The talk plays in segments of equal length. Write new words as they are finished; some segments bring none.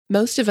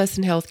Most of us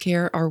in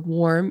healthcare are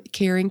warm,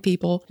 caring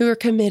people who are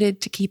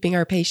committed to keeping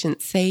our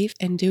patients safe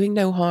and doing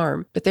no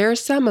harm. But there are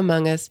some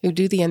among us who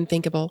do the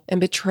unthinkable and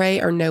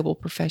betray our noble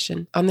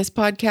profession. On this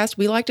podcast,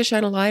 we like to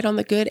shine a light on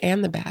the good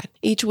and the bad.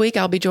 Each week,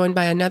 I'll be joined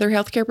by another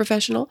healthcare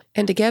professional,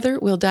 and together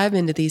we'll dive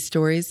into these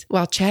stories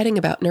while chatting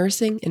about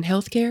nursing and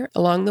healthcare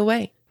along the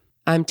way.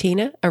 I'm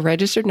Tina, a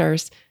registered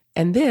nurse,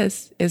 and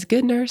this is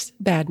Good Nurse,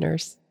 Bad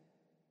Nurse.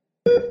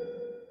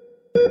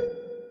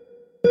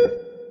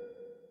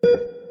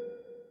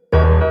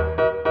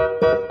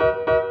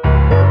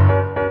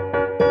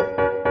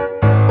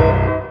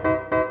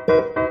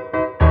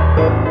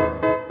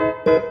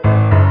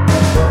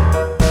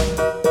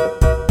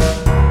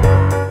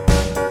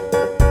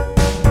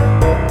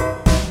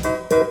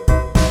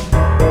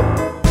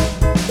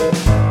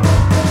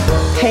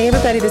 Hey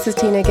everybody, this is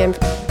Tina again,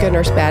 Good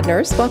Nurse, Bad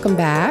Nurse. Welcome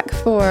back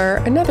for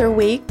another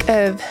week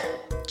of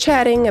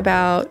chatting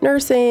about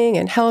nursing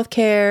and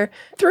healthcare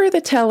through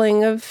the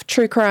telling of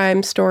true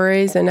crime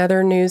stories and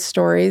other news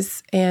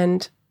stories.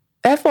 And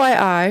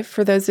FYI,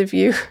 for those of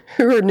you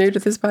who are new to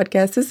this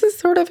podcast, this is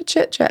sort of a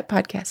chit-chat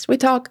podcast.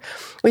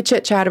 We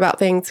chit-chat about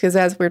things because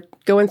as we're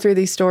going through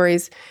these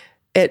stories,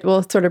 it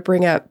will sort of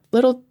bring up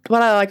little,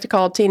 what I like to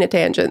call Tina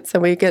tangents,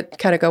 and we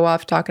kind of go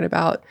off talking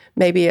about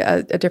maybe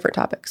a different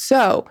topic.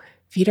 So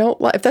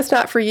if that's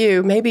not for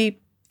you, maybe,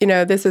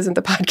 this isn't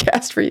the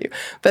podcast for you.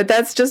 But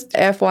that's just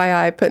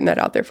FYI, putting that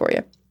out there for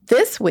you.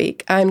 This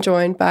week, I'm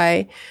joined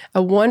by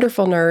a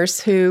wonderful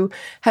nurse who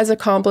has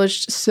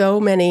accomplished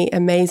so many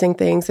amazing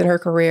things in her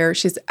career.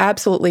 She's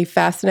absolutely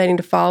fascinating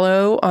to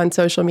follow on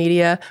social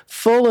media,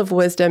 full of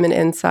wisdom and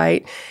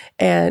insight,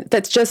 and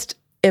that's just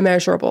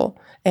immeasurable.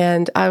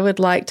 And I would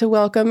like to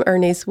welcome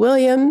Ernice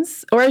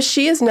Williams, or as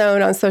she is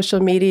known on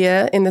social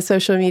media, in the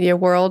social media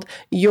world,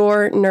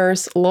 Your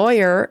Nurse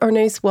Lawyer.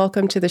 Ernice,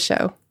 welcome to the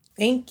show.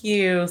 Thank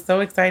you. So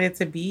excited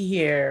to be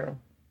here.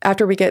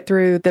 After we get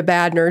through the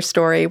bad nurse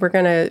story, we're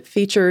going to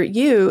feature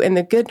you in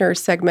the good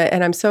nurse segment.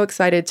 And I'm so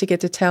excited to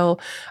get to tell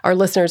our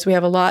listeners. We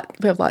have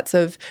lots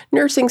of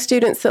nursing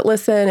students that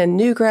listen and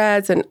new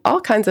grads and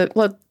all kinds of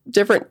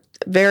different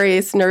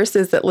various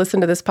nurses that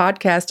listen to this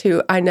podcast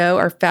who I know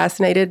are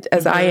fascinated,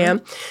 as I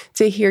am,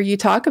 to hear you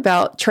talk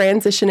about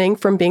transitioning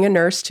from being a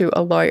nurse to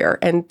a lawyer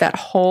and that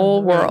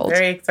whole world. I'm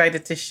very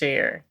excited to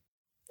share.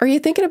 Are you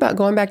thinking about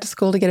going back to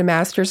school to get a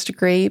master's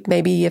degree,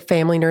 maybe a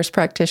family nurse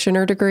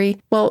practitioner degree?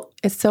 Well,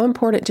 it's so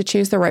important to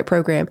choose the right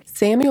program.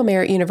 Samuel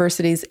Merritt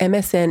University's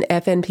MSN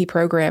FNP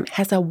program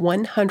has a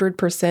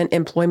 100%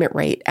 employment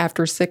rate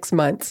after 6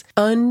 months.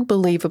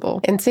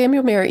 Unbelievable. And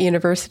Samuel Merritt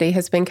University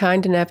has been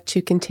kind enough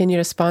to continue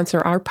to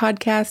sponsor our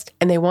podcast,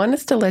 and they want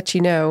us to let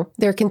you know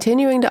they're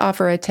continuing to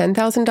offer a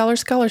 $10,000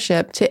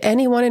 scholarship to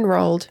anyone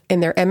enrolled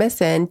in their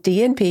MSN,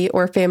 DNP,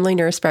 or family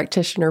nurse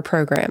practitioner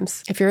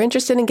programs. If you're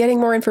interested in getting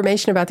more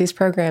information about these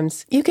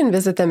programs, you can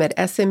visit them at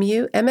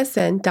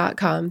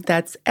smumsn.com.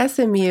 That's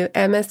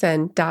smumsn.com.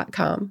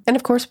 And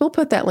of course, we'll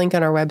put that link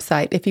on our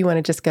website if you want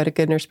to just go to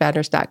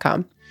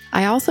goodnursebadnurse.com.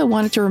 I also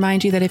wanted to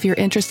remind you that if you're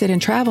interested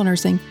in travel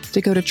nursing, to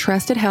go to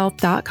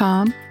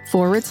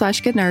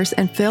trustedhealth.com/good nurse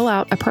and fill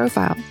out a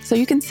profile so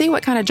you can see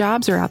what kind of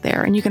jobs are out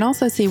there. And you can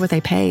also see what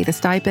they pay, the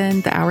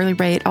stipend, the hourly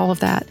rate, all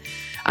of that.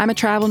 I'm a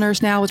travel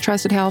nurse now with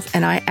Trusted Health,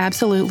 and I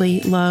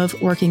absolutely love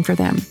working for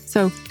them.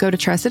 So go to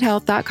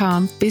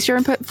trustedhealth.com, be sure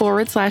and put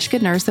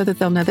 /good nurse so that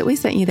they'll know that we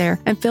sent you there,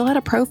 and fill out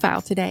a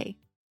profile today.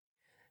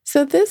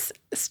 So this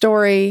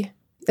story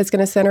is going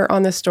to center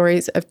on the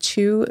stories of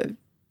two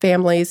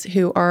families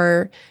who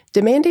are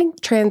demanding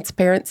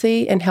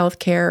transparency in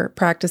healthcare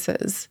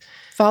practices,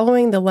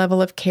 following the level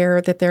of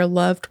care that their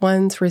loved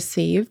ones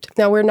received.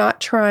 Now, we're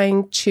not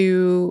trying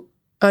to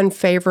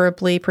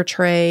unfavorably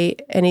portray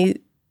any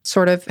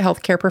sort of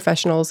healthcare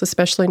professionals,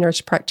 especially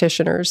nurse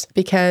practitioners,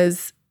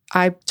 because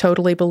I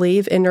totally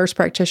believe in nurse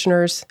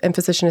practitioners and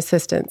physician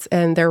assistants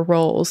and their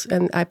roles,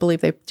 and I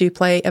believe they do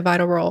play a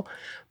vital role.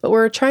 But what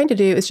we're trying to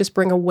do is just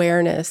bring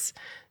awareness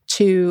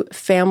to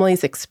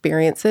families'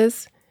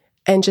 experiences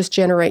and just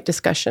generate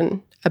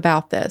discussion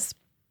about this.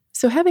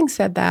 So having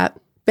said that,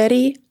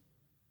 Betty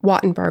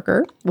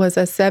Wattenberger was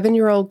a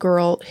 7-year-old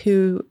girl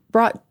who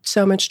brought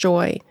so much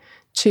joy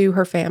to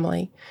her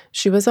family.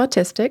 She was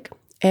autistic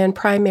and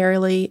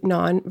primarily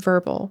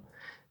nonverbal.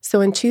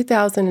 So in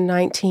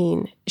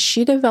 2019,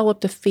 she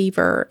developed a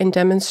fever and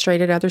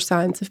demonstrated other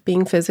signs of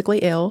being physically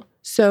ill.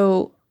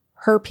 So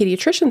her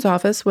pediatrician's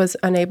office was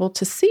unable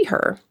to see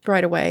her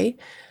right away.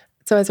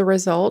 So as a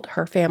result,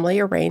 her family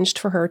arranged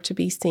for her to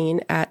be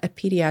seen at a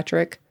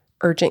pediatric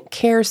urgent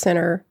care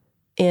center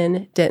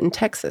in Denton,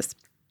 Texas.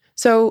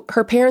 So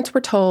her parents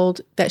were told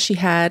that she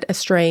had a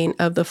strain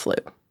of the flu,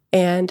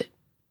 and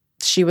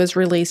she was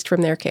released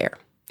from their care.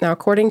 Now,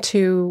 according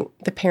to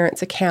the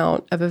parents'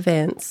 account of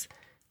events,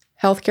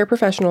 healthcare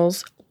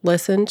professionals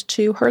listened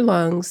to her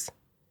lungs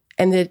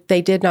and that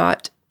they did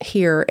not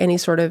hear any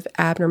sort of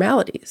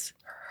abnormalities.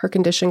 Her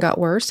condition got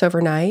worse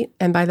overnight,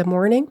 and by the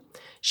morning,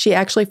 she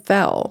actually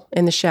fell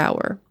in the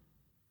shower.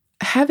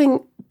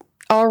 Having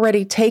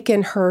already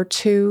taken her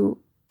to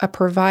a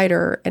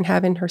provider and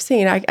having her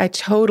seen, I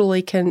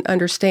totally can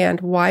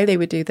understand why they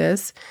would do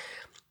this.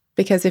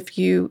 Because if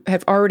you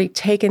have already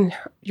taken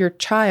your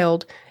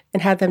child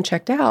and had them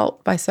checked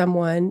out by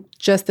someone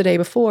just the day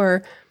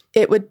before,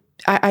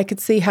 I could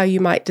see how you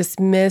might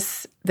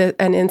dismiss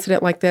an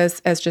incident like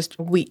this as just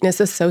weakness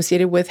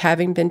associated with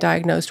having been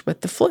diagnosed with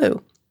the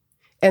flu.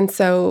 And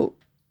so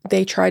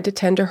they tried to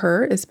tend to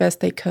her as best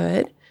they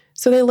could.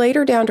 So they laid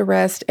her down to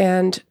rest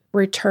and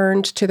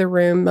returned to the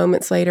room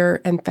moments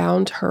later and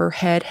found her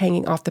head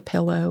hanging off the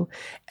pillow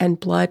and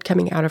blood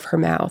coming out of her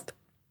mouth.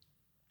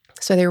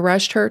 So they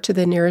rushed her to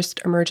the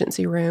nearest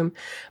emergency room,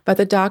 but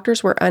the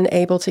doctors were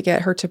unable to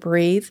get her to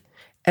breathe,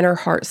 and her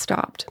heart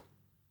stopped.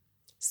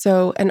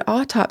 So an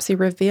autopsy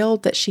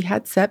revealed that she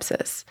had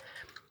sepsis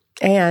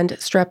and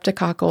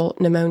streptococcal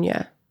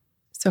pneumonia.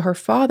 So her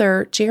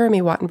father,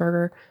 Jeremy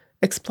Wattenberger,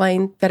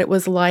 explained that it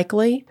was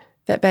likely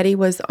that Betty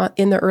was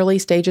in the early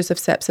stages of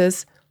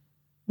sepsis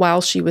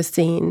while she was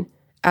seen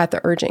at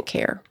the urgent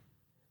care.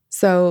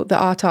 So the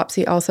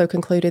autopsy also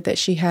concluded that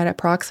she had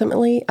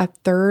approximately a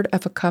third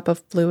of a cup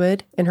of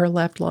fluid in her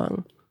left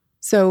lung.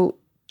 So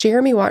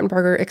Jeremy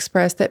Wattenberger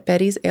expressed that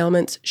Betty's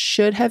ailments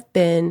should have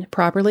been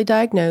properly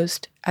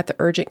diagnosed at the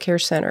urgent care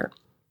center.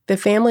 The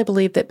family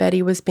believed that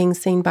Betty was being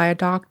seen by a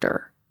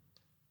doctor,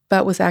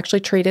 but was actually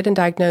treated and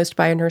diagnosed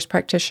by a nurse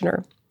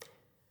practitioner.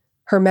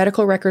 Her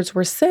medical records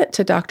were sent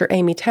to Dr.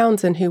 Amy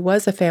Townsend, who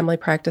was a family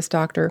practice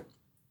doctor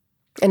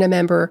and a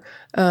member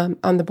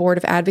on the board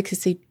of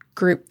advocacy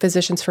group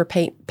Physicians for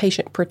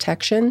Patient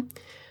Protection.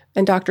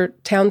 And Dr.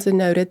 Townsend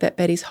noted that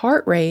Betty's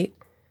heart rate,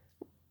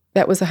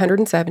 that was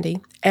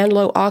 170, and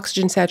low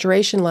oxygen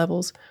saturation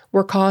levels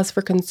were cause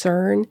for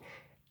concern,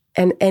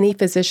 and any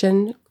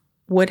physician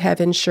would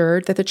have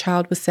ensured that the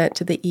child was sent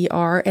to the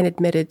ER and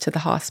admitted to the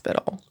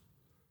hospital.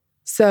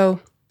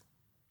 So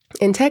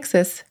in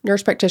Texas,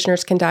 nurse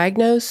practitioners can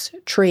diagnose,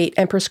 treat,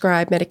 and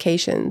prescribe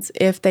medications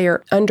if they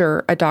are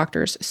under a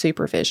doctor's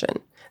supervision.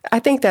 I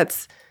think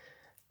that's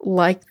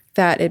like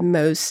that in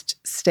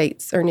most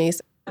states,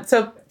 Ernice.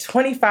 So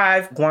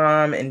 25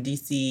 Guam and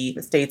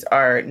DC states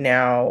are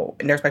now,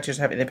 nurse practitioners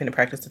have independent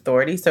practice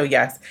authority. So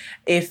yes,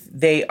 if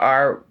they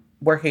are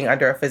working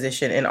under a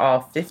physician in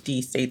all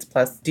 50 states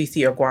plus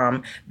DC or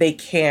Guam, they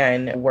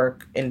can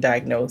work and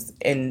diagnose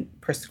and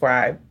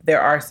prescribe.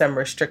 There are some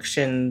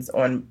restrictions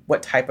on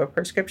what type of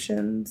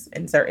prescriptions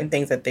and certain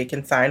things that they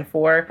can sign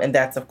for. And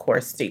that's, of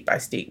course, state by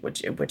state,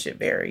 which it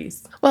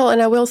varies. Well,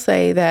 and I will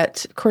say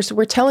that, of course,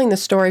 we're telling the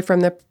story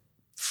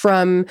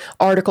from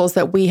articles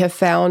that we have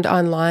found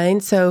online.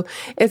 So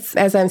it's,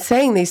 as I'm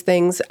saying these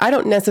things, I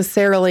don't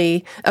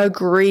necessarily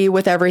agree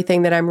with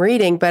everything that I'm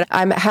reading, but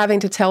I'm having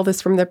to tell this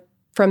from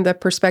the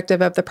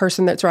perspective of the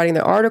person that's writing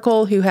the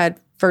article, who had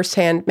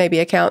firsthand maybe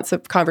accounts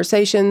of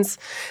conversations.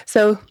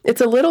 So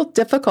it's a little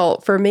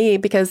difficult for me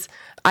because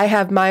I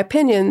have my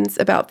opinions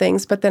about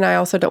things, but then I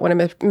also don't want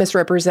to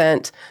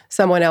misrepresent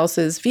someone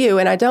else's view.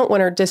 And I don't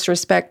want to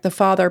disrespect the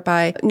father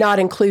by not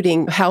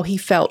including how he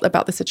felt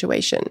about the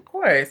situation. Of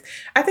course.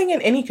 I think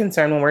in any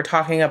concern, when we're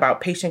talking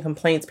about patient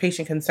complaints,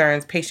 patient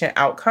concerns, patient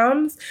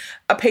outcomes,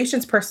 a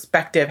patient's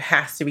perspective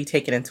has to be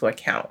taken into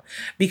account,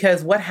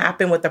 because what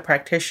happened with the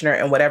practitioner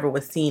and whatever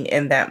was seen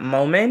in that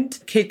moment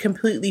could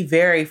completely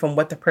vary from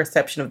what the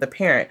perception of the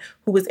parent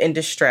who is in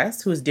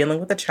distress, who is dealing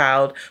with a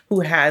child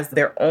who has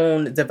their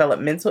own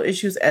developmental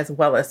issues as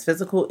well as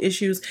physical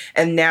issues.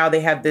 And now they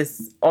have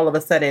this, all of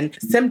a sudden,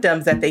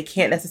 symptoms that they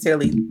can't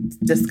necessarily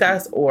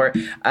discuss or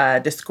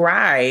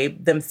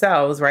describe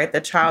themselves, right?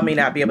 The child may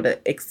not be able to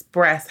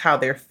express how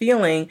they're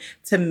feeling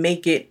to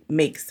make it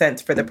make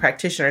sense for the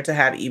practitioner to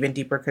have even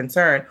deeper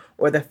concern,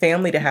 or the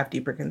family to have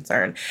deeper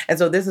concern. And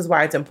so this is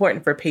why it's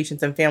important for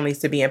patients and families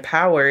to be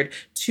empowered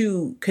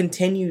to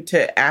continue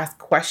to ask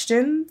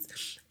questions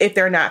if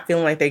they're not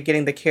feeling like they're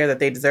getting the care that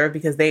they deserve,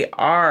 because they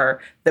are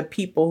the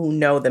people who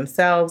know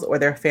themselves or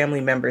their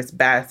family members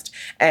best.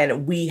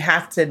 And we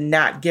have to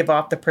not give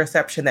off the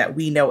perception that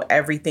we know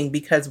everything,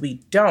 because we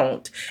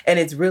don't. And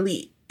it's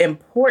really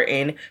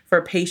important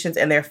for patients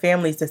and their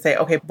families to say,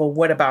 okay, but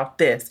what about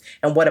this?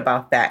 And what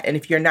about that? And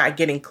if you're not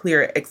getting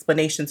clear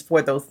explanations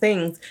for those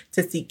things,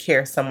 to seek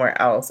care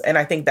somewhere else. And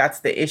I think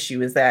that's the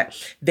issue, is that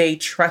they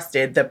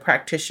trusted the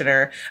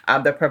practitioner,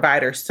 the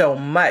provider so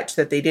much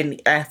that they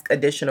didn't ask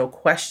additional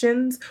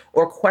questions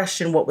or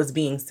question what was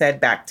being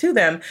said back to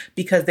them,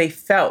 because they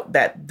felt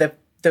that the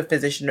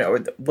physician, or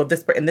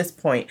in this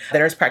point, the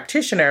nurse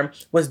practitioner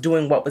was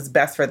doing what was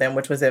best for them,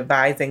 which was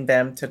advising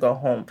them to go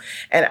home.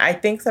 And I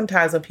think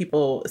sometimes when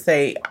people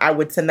say, I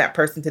would send that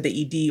person to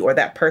the ED or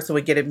that person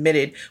would get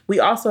admitted,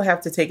 we also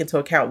have to take into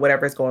account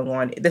whatever's going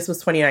on. This was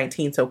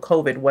 2019, so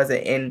COVID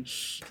wasn't in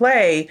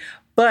play,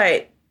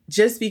 but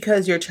just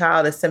because your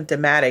child is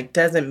symptomatic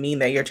doesn't mean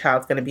that your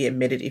child's going to be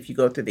admitted if you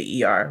go through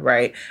the ER,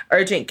 right?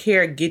 Urgent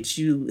care gets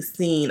you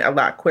seen a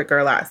lot quicker,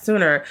 a lot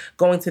sooner.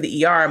 Going to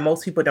the ER,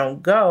 most people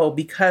don't go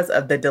because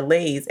of the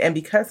delays and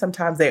because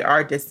sometimes they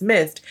are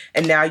dismissed,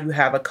 and now you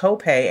have a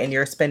copay and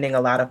you're spending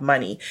a lot of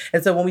money.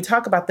 And so when we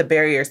talk about the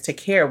barriers to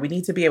care, we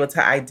need to be able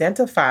to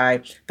identify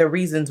the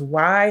reasons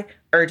why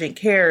urgent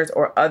cares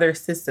or other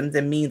systems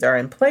and means are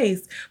in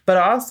place, but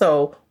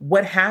also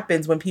what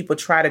happens when people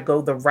try to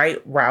go the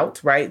right route,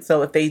 right?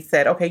 So if they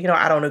said, okay,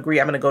 I don't agree,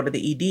 I'm going to go to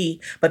the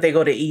ED, but they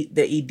go to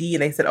the ED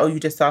and they said, oh, you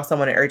just saw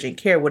someone in urgent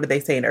care. What did they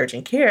say in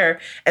urgent care?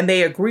 And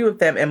they agree with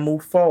them and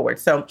move forward.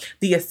 So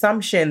the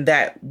assumption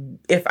that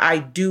if I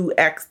do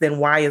X, then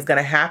Y is going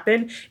to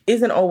happen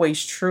isn't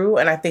always true.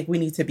 And I think we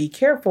need to be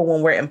careful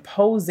when we're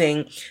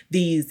imposing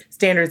these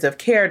standards of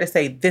care to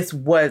say this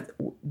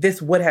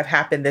would have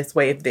happened this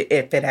way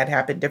if it had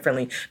happened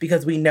differently,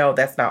 because we know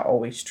that's not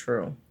always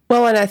true.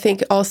 Well, and I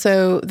think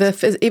also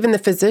even the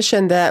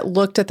physician that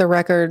looked at the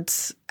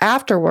records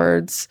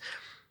afterwards,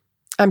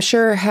 I'm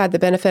sure had the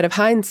benefit of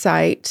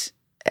hindsight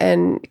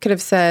and could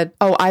have said,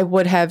 oh, I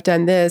would have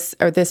done this,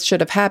 or this should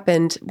have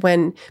happened,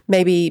 when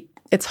maybe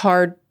it's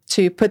hard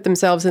to put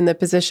themselves in the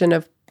position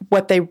of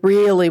what they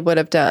really would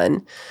have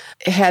done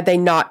had they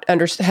not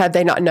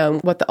known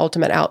what the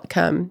ultimate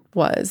outcome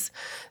was.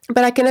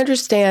 But I can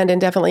understand and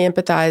definitely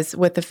empathize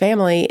with the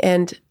family.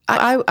 And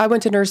I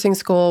went to nursing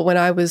school when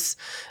I was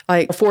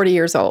like 40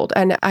 years old,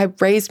 and I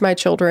raised my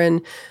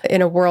children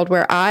in a world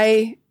where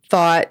I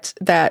thought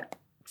that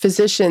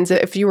physicians,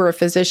 if you were a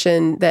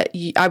physician, that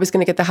I was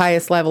going to get the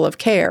highest level of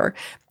care.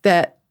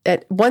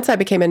 Once I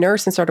became a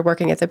nurse and started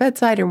working at the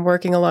bedside and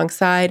working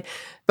alongside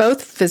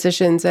both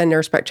physicians and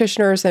nurse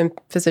practitioners and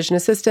physician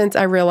assistants,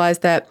 I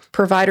realized that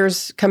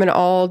providers come in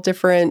all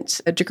different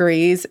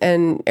degrees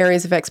and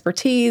areas of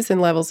expertise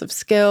and levels of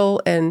skill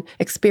and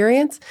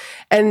experience.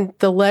 And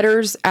the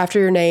letters after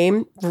your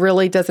name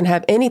really doesn't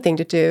have anything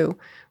to do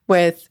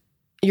with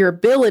your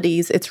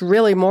abilities. It's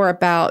really more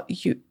about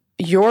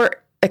your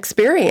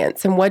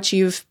experience and what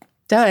you've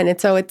done. And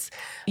so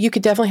you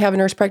could definitely have a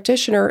nurse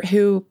practitioner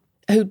who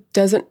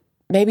doesn't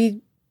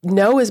maybe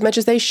know as much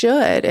as they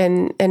should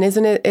and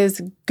isn't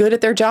as good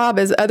at their job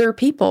as other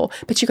people.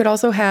 But you could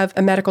also have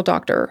a medical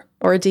doctor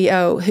or a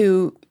DO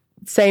who,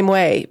 same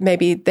way,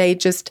 maybe they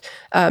just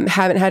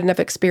haven't had enough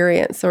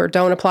experience or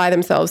don't apply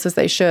themselves as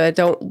they should,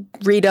 don't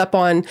read up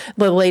on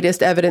the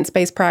latest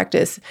evidence-based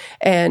practice.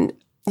 And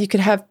you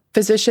could have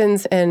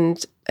physicians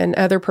and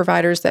other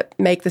providers that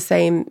make the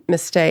same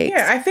mistakes.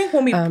 Yeah, I think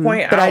when we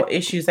point out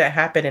issues that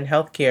happen in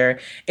healthcare,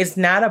 it's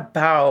not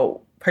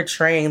about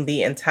portraying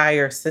the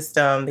entire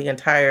system, the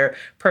entire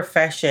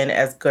profession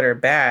as good or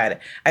bad.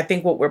 I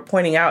think what we're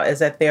pointing out is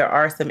that there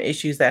are some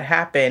issues that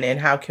happen, and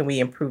how can we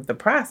improve the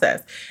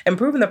process?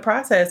 Improving the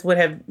process would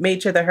have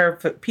made sure that her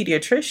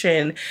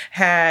pediatrician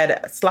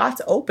had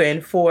slots open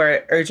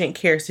for urgent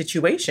care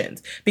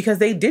situations, because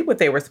they did what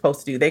they were supposed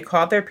to do. They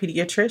called their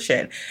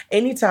pediatrician.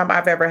 Anytime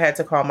I've ever had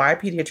to call my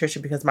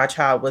pediatrician because my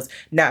child was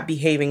not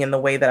behaving in the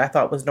way that I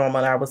thought was normal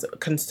and I was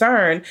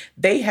concerned,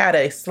 they had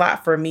a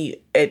slot for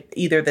me at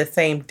either the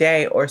same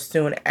day or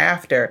soon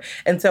after.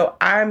 And so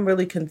I'm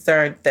really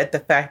concerned that the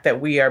fact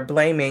that we are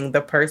blaming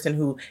the person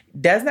who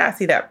does not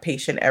see that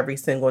patient every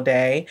single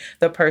day,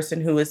 the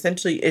person who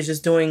essentially is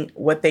just doing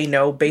what they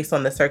know based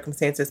on the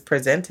circumstances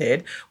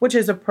presented, which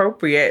is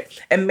appropriate,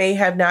 and may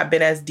have not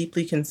been as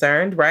deeply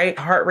concerned, right?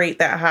 Heart rate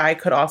that high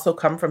could also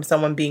come from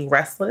someone being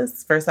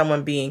restless, for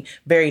someone being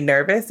very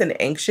nervous and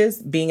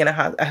anxious. Being in a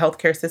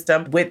healthcare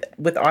system with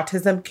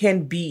autism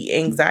can be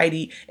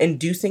anxiety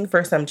inducing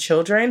for some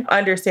children.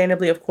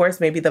 Understandably, of course,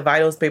 maybe the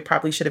vitals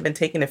probably should have been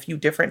taken a few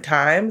different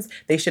times.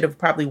 They should have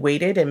probably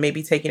waited and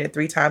maybe taken it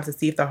 3 times to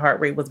see if the heart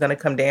rate was going to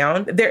come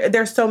down.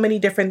 There's so many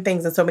different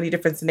things and so many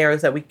different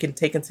scenarios that we can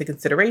take into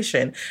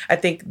consideration. I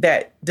think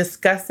that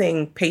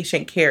discussing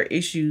patient care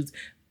issues,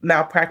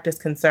 malpractice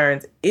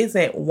concerns,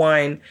 isn't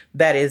one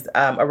that is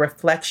a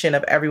reflection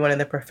of everyone in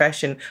the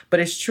profession, but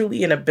it's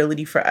truly an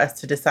ability for us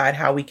to decide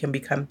how we can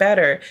become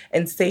better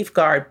and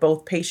safeguard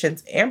both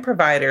patients and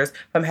providers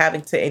from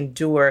having to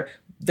endure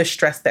the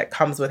stress that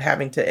comes with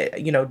having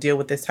to, deal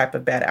with this type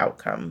of bad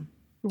outcome.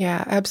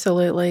 Yeah,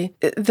 absolutely.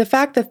 The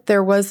fact that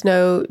there was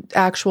no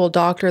actual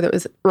doctor that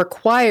was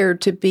required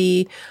to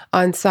be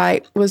on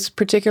site was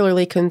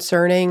particularly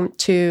concerning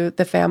to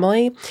the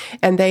family,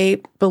 and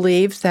they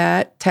believed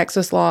that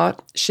Texas law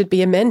should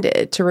be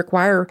amended to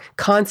require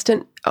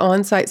constant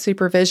on-site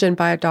supervision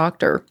by a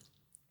doctor.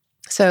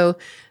 So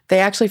they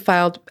actually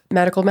filed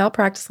medical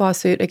malpractice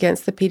lawsuit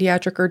against the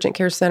Pediatric Urgent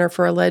Care Center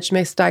for alleged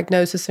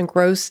misdiagnosis and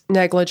gross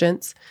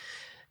negligence.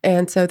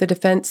 And so the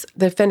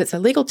defendant's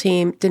legal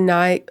team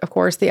denied, of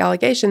course, the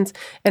allegations.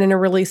 And in a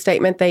release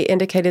statement, they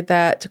indicated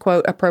that,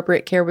 quote,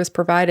 appropriate care was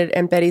provided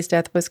and Betty's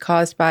death was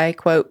caused by,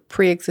 quote,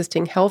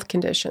 pre-existing health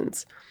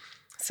conditions.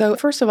 So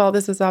first of all,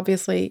 this is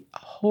obviously a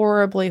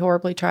horribly,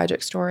 horribly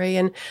tragic story.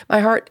 And my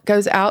heart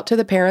goes out to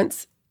the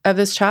parents of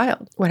this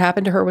child. What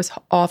happened to her was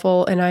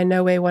awful, and I in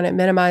no way want to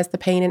minimize the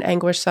pain and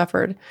anguish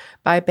suffered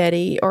by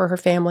Betty or her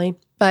family.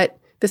 But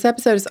this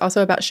episode is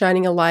also about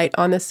shining a light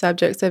on the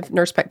subjects of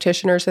nurse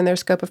practitioners and their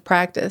scope of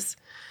practice.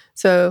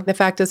 So the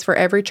fact is, for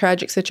every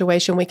tragic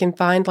situation we can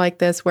find like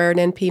this where an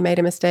NP made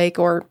a mistake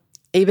or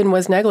even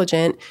was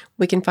negligent,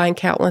 we can find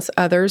countless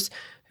others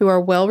who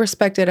are well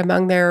respected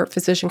among their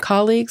physician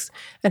colleagues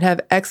and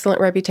have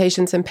excellent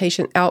reputations and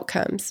patient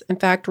outcomes. In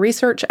fact,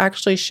 research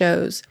actually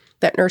shows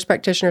that nurse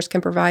practitioners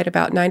can provide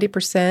about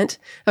 90%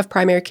 of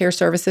primary care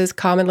services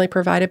commonly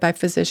provided by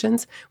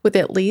physicians with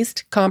at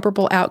least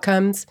comparable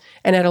outcomes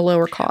and at a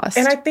lower cost.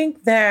 And I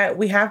think that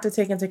we have to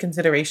take into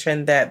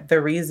consideration that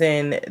the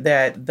reason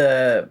that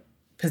the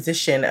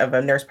position of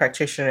a nurse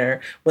practitioner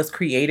was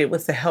created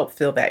was to help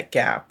fill that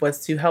gap,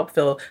 was to help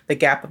fill the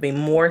gap of a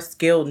more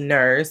skilled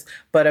nurse,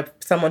 but of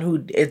someone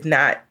who is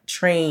not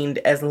trained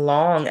as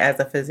long as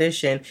a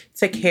physician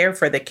to care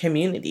for the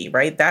community,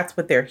 right? That's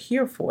what they're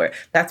here for.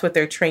 That's what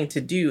they're trained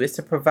to do, is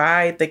to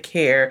provide the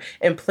care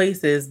in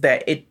places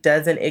that it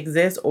doesn't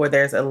exist or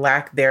there's a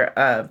lack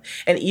thereof.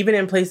 And even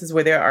in places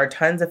where there are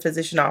tons of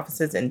physician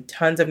offices and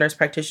tons of nurse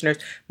practitioners,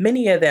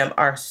 many of them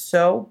are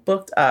so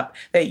booked up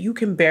that you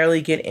can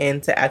barely get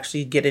in to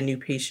actually get a new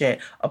patient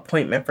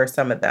appointment for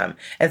some of them.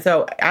 And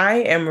so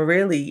I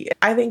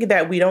think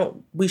that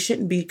we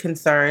shouldn't be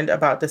concerned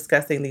about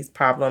discussing these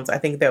problems. I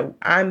think that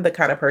I'm the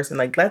kind of person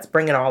like, let's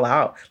bring it all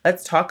out.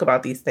 Let's talk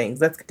about these things.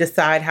 Let's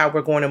decide how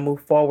we're going to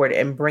move forward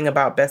and bring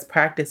about best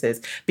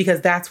practices, because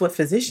that's what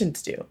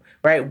physicians do,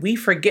 right? We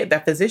forget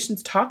that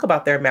physicians talk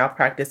about their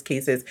malpractice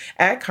cases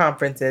at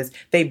conferences.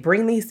 They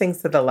bring these things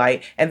to the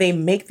light and they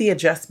make the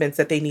adjustments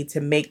that they need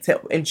to make to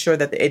ensure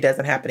that it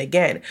doesn't happen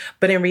again.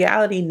 But in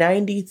reality,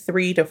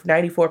 93 to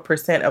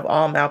 94% of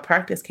all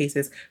malpractice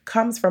cases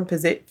comes from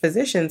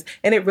physicians,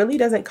 and it really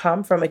doesn't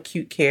come from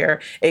acute care.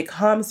 It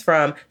comes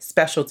from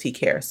specialty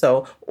care.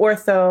 So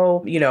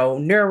ortho,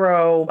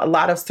 neuro, a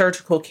lot of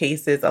surgical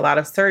cases, a lot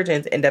of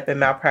surgeons end up in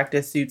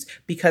malpractice suits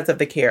because of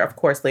the care. Of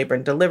course, labor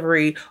and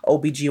delivery,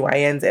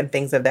 OBGYNs, and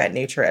things of that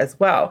nature as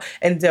well.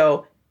 And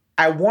so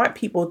I want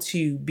people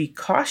to be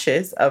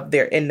cautious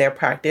in their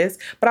practice,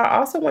 but I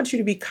also want you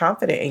to be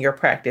confident in your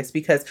practice,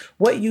 because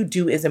what you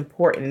do is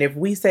important. And if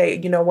we say,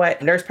 you know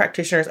what, nurse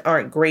practitioners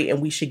aren't great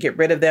and we should get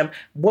rid of them,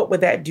 what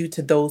would that do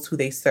to those who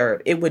they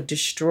serve? It would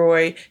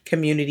destroy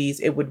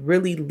communities. It would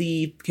really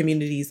leave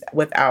communities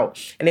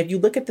without. And if you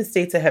look at the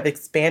states that have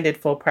expanded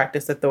full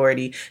practice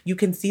authority, you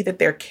can see that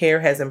their care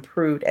has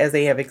improved as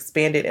they have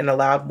expanded and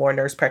allowed more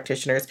nurse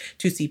practitioners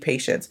to see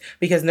patients,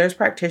 because nurse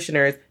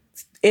practitioners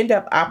end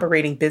up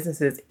operating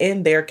businesses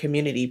in their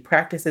community,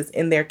 practices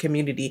in their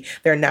community.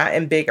 They're not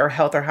in big or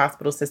health or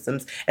hospital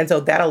systems. And so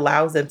that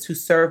allows them to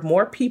serve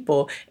more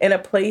people in a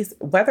place,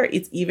 whether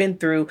it's even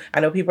through, I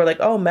know people are like,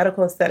 oh,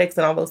 medical aesthetics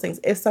and all those things.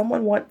 If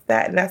someone wants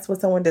that and that's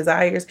what someone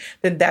desires,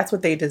 then that's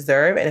what they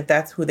deserve. And if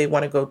that's who they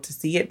want to go to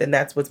see it, then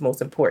that's what's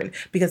most important,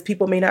 because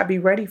people may not be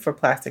ready for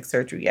plastic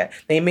surgery yet.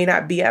 They may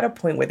not be at a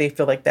point where they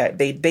feel like that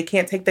they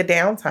can't take the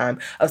downtime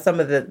of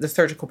some of the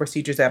surgical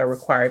procedures that are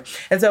required.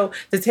 And so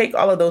to take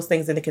all of those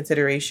things into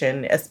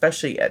consideration,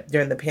 especially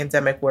during the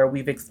pandemic, where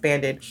we've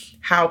expanded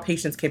how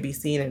patients can be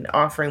seen and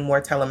offering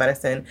more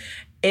telemedicine.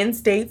 In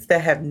states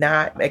that have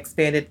not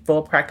expanded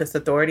full practice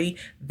authority,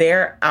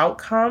 their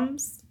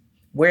outcomes,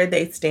 where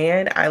they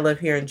stand, I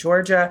live here in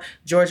Georgia.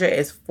 Georgia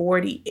is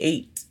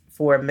 48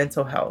 for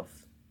mental health.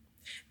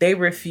 They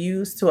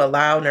refuse to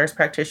allow nurse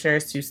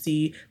practitioners to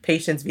see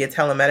patients via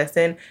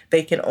telemedicine.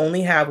 They can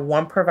only have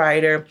one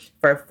provider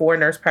for 4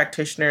 nurse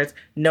practitioners,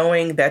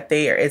 knowing that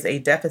there is a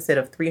deficit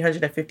of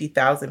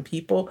 350,000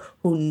 people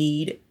who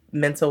need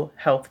mental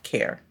health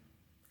care.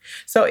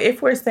 So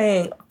if we're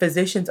saying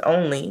physicians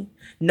only,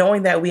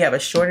 knowing that we have a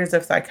shortage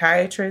of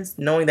psychiatrists,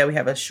 knowing that we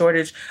have a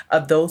shortage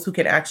of those who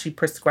can actually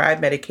prescribe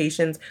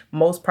medications,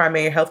 most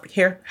primary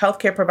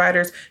healthcare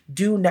providers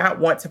do not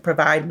want to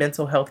provide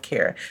mental health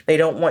care. They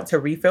don't want to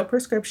refill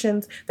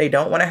prescriptions. They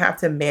don't want to have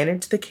to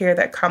manage the care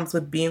that comes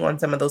with being on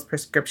some of those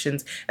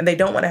prescriptions. And they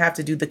don't want to have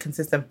to do the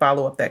consistent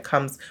follow-up that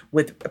comes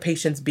with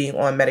patients being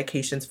on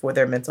medications for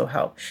their mental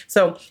health.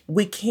 So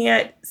we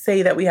can't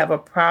say that we have a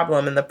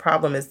problem and the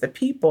problem is the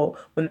people,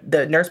 when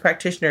the nurse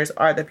practitioners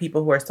are the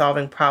people who are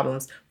solving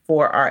problems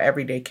for our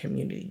everyday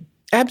community.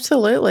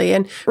 Absolutely.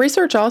 And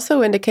research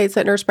also indicates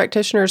that nurse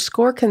practitioners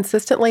score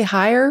consistently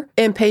higher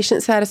in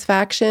patient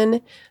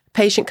satisfaction,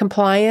 patient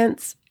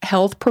compliance,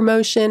 health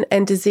promotion,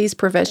 and disease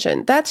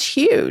prevention. That's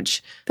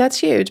huge. That's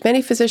huge.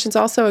 Many physicians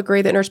also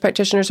agree that nurse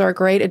practitioners are a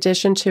great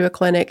addition to a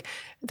clinic.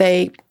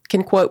 They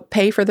can, quote,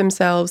 pay for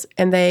themselves,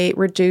 and they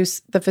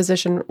reduce the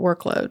physician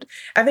workload.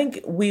 I think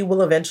we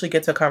will eventually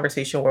get to a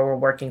conversation where we're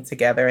working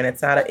together, and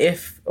it's not a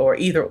if or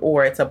either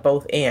or, it's a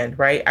both and,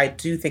 right? I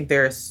do think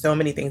there are so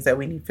many things that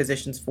we need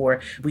physicians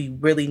for. We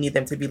really need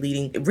them to be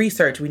leading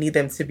research. We need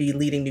them to be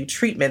leading new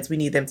treatments. We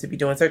need them to be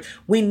doing search.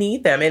 We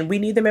need them, and we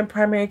need them in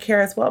primary care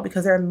as well,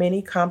 because there are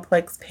many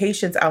complex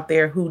patients out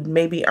there who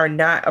maybe are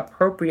not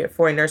appropriate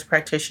for a nurse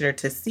practitioner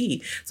to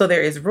see. So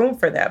there is room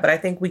for that. But I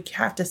think we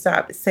have to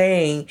stop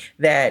saying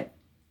that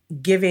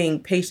giving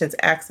patients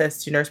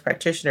access to nurse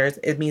practitioners,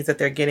 it means that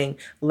they're getting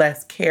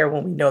less care,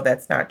 when we know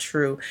that's not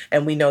true.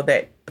 And we know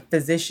that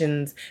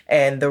physicians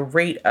and the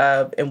rate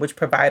in which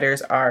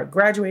providers are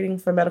graduating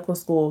from medical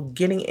school,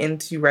 getting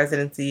into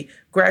residency,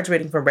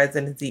 graduating from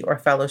residency or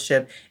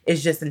fellowship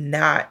is just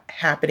not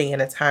happening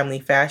in a timely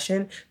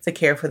fashion to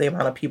care for the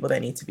amount of people that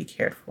need to be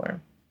cared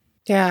for.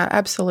 Yeah,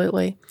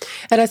 absolutely.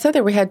 And I said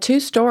that we had two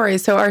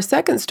stories. So our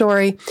second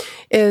story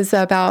is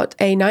about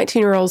a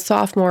 19-year-old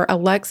sophomore,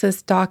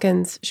 Alexis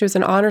Dawkins. She was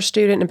an honor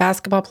student and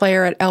basketball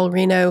player at El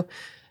Reno,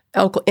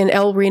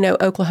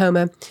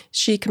 Oklahoma.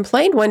 She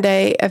complained one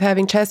day of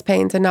having chest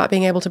pains and not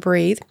being able to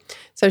breathe.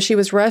 So she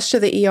was rushed to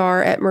the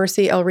ER at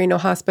Mercy El Reno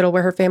Hospital,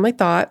 where her family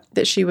thought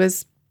that she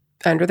was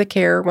under the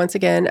care, once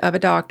again, of a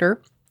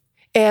doctor.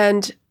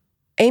 And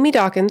Amy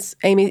Dawkins,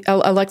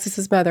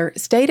 Alexis's mother,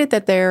 stated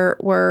that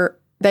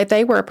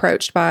they were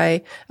approached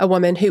by a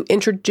woman who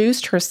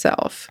introduced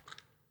herself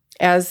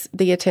as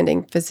the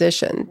attending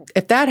physician.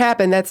 If that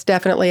happened, that's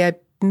definitely a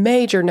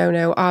major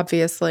no-no,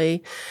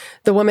 obviously.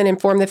 The woman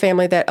informed the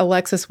family that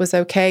Alexis was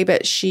okay,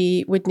 but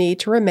she would need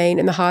to remain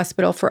in the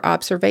hospital for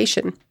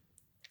observation.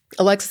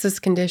 Alexis's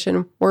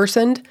condition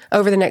worsened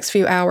over the next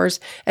few hours,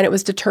 and it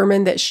was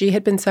determined that she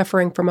had been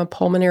suffering from a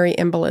pulmonary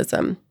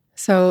embolism.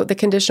 So the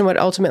condition would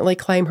ultimately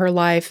claim her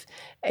life,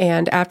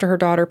 and after her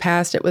daughter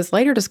passed, it was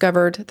later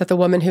discovered that the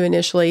woman who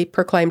initially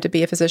proclaimed to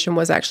be a physician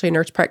was actually a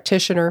nurse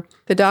practitioner.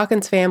 The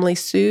Dawkins family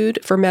sued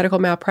for medical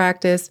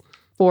malpractice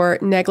for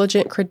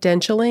negligent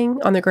credentialing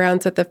on the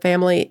grounds that the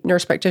family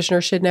nurse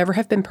practitioner should never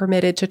have been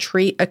permitted to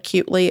treat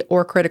acutely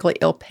or critically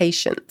ill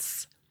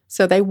patients.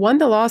 So they won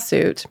the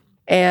lawsuit,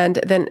 and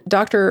then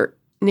Dr.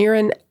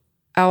 Niran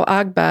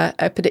Al-Agba,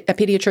 a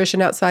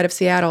pediatrician outside of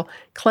Seattle,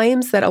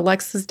 claims that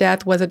Alexis'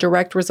 death was a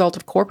direct result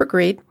of corporate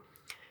greed,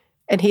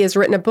 and he has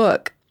written a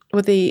book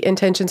with the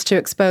intentions to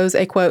expose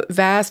a, quote,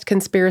 vast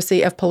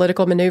conspiracy of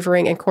political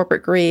maneuvering and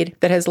corporate greed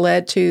that has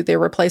led to the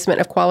replacement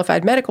of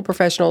qualified medical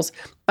professionals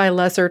by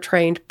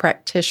lesser-trained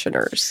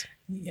practitioners.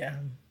 Yeah.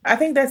 I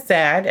think that's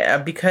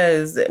sad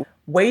because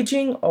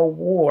waging a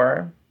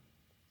war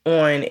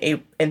on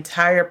an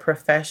entire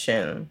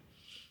profession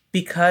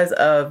because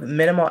of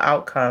minimal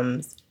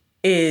outcomes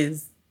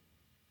is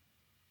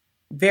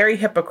very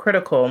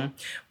hypocritical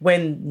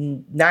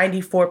when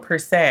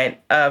 94%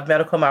 of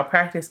medical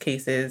malpractice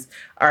cases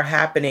are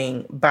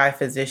happening by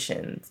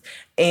physicians,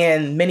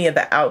 and many of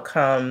the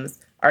outcomes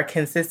are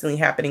consistently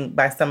happening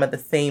by some of the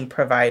same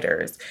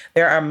providers.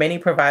 There are many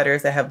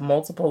providers that have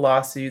multiple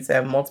lawsuits, that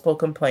have multiple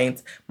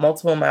complaints,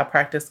 multiple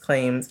malpractice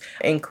claims,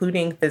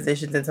 including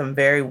physicians in some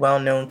very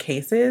well-known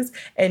cases,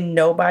 and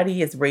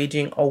nobody is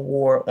waging a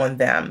war on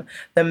them.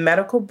 The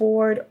medical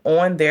board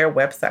on their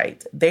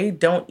website, they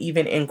don't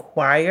even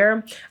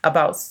inquire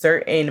about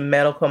certain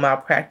medical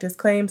malpractice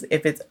claims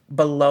if it's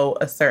below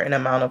a certain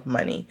amount of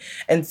money.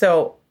 And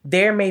so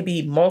there may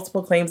be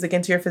multiple claims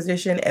against your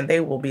physician and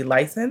they will be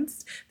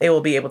licensed. They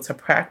will be able to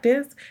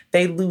practice.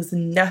 They lose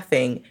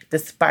nothing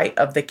despite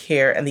of the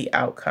care and the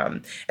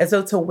outcome. And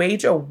so to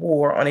wage a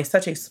war on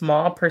such a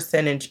small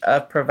percentage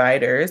of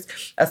providers,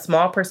 a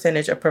small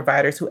percentage of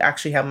providers who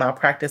actually have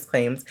malpractice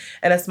claims,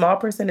 and a small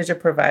percentage of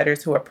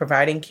providers who are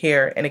providing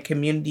care in a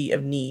community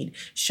of need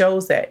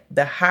shows that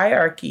the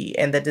hierarchy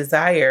and the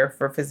desire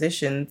for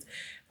physicians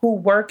who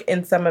work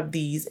in some of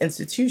these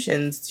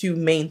institutions to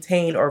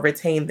maintain or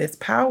retain this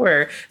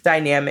power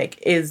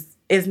dynamic is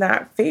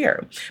not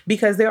fair,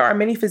 because there are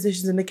many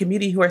physicians in the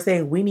community who are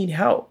saying, we need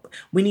help.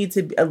 We need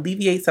to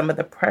alleviate some of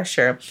the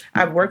pressure.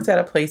 I've worked at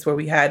a place where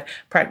we had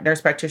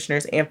nurse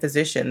practitioners and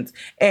physicians,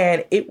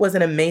 and it was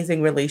an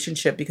amazing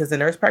relationship because the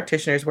nurse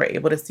practitioners were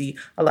able to see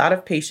a lot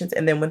of patients,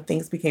 and then when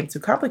things became too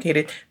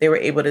complicated, they were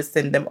able to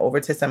send them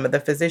over to some of the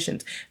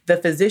physicians. The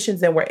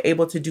physicians then were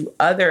able to do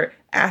other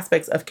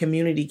aspects of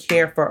community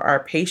care for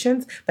our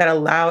patients that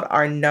allowed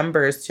our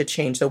numbers to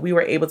change. So we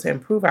were able to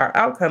improve our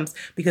outcomes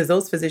because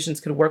those physicians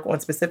could work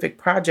on specific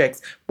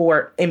projects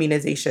for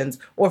immunizations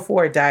or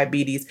for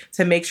diabetes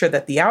to make sure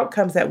that the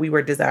outcomes that we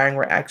were desiring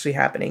were actually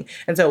happening.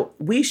 And so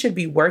we should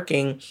be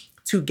working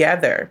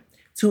together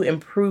to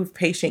improve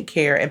patient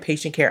care and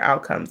patient care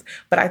outcomes.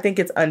 But I think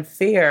it's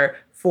unfair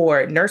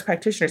for nurse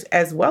practitioners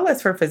as well as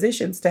for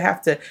physicians to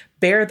have to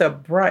bear the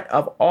brunt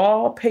of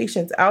all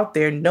patients out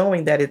there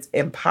knowing that it's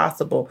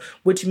impossible,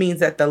 which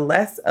means that the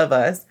less of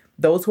us,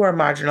 those who are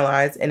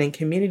marginalized and in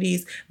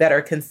communities that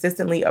are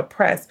consistently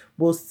oppressed,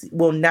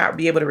 will not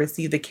be able to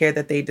receive the care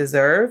that they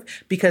deserve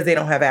because they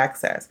don't have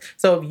access.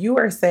 So if you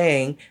are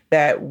saying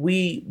that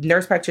we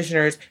nurse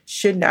practitioners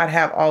should not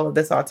have all of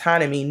this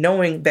autonomy,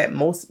 knowing that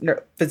most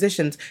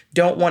physicians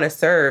don't want to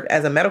serve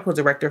as a medical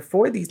director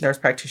for these nurse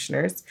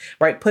practitioners,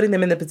 right? Putting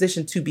them in the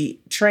position to be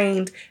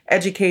trained,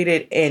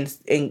 educated,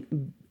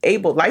 and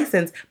able,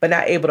 licensed, but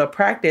not able to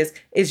practice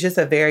is just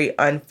an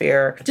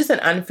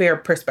unfair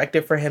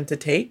perspective for him to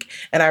take.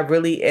 And I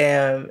really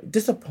am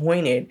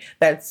disappointed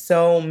that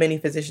so many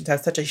physicians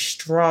have such a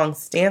strong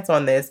stance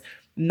on this,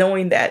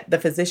 knowing that the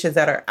physicians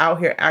that are out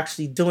here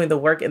actually doing the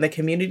work in the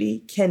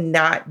community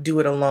cannot do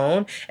it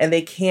alone. And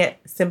they can't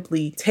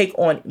simply take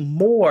on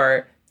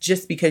more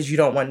just because you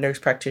don't want nurse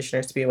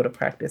practitioners to be able to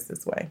practice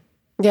this way.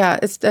 Yeah,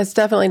 it's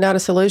definitely not a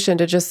solution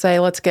to just say,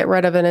 let's get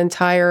rid of an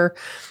entire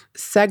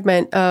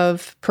segment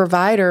of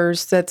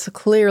providers that's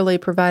clearly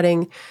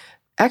providing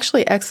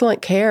actually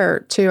excellent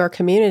care to our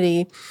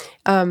community,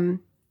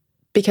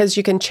 because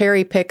you can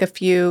cherry pick a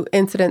few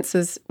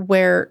incidences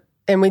where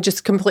and we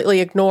just completely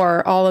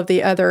ignore all of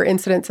the other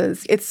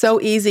incidences. It's so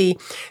easy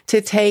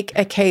to take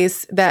a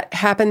case that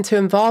happened to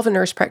involve a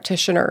nurse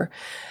practitioner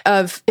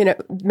of,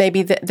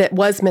 maybe that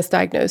was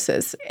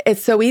misdiagnosis.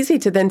 It's so easy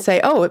to then say,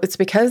 oh, it's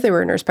because they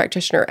were a nurse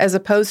practitioner, as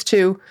opposed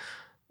to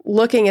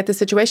looking at the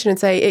situation and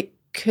say, it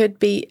could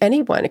be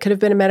anyone. It could have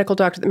been a medical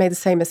doctor that made the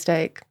same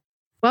mistake.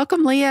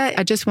 Welcome, Leah.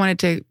 I just wanted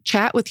to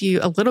chat with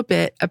you a little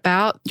bit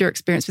about your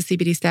experience with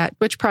CBD Stat.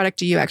 Which product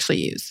do you actually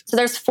use? So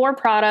there's 4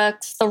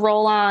 products: the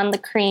roll-on, the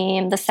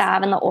cream, the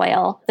salve, and the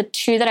oil. The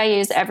 2 that I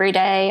use every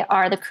day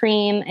are the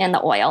cream and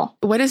the oil.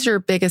 What is your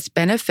biggest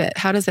benefit?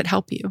 How does it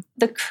help you?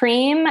 The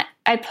cream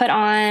I put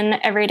on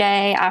every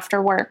day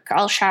after work.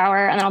 I'll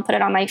shower and then I'll put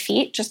it on my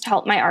feet just to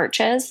help my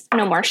arches.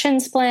 No more shin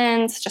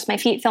splints, just my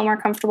feet feel more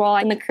comfortable.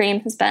 And the cream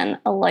has been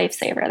a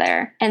lifesaver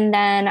there. And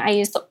then I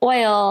use the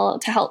oil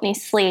to help me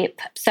sleep.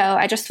 So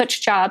I just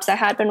switched jobs. I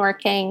had been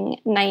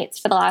working nights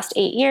for the last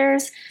 8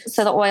 years.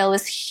 So the oil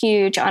was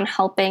huge on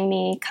helping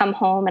me come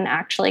home and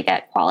actually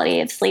get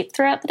quality of sleep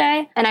throughout the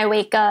day. And I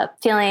wake up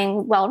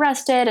feeling well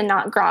rested and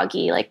not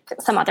groggy like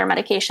some other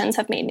medications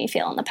have made me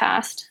feel in the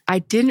past. I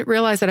didn't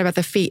realize that about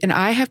the feet. And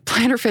I have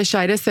plantar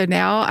fasciitis, so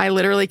now I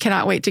literally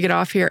cannot wait to get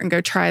off here and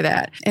go try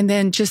that. And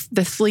then just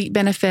the sleep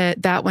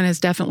benefit, that one is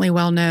definitely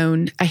well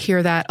known. I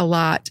hear that a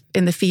lot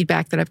in the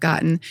feedback that I've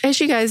gotten. As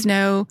you guys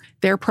know,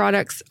 their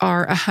products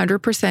are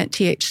 100%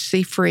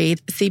 THC free.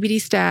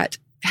 CBD Stat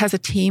has a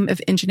team of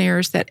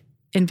engineers that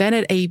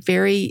invented a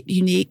very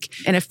unique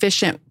and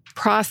efficient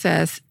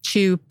process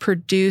to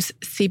produce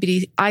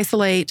CBD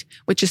isolate,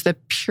 which is the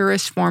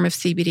purest form of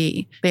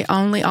CBD. They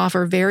only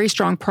offer very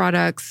strong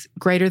products,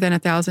 greater than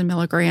 1,000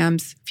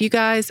 milligrams. If you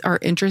guys are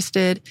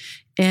interested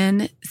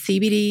in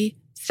CBD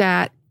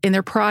Stat in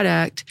their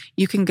product,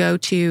 you can go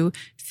to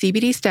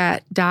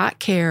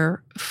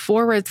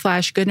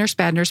cbdstat.care/Good Nurse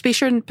Bad Nurse. Be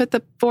sure and put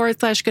the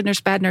 /Good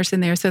Nurse Bad Nurse in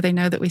there so they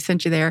know that we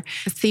sent you there.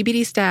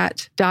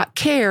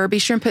 cbdstat.care. Be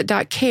sure and put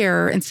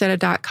 .care instead of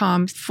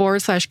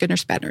 .com/Good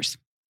Nurse Bad Nurse.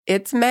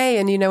 It's May,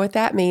 and you know what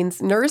that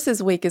means.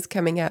 Nurses Week is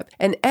coming up,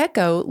 and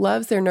Echo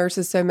loves their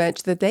nurses so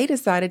much that they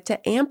decided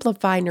to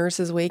amplify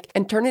Nurses Week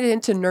and turn it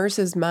into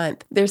Nurses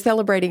Month. They're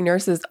celebrating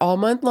nurses all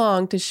month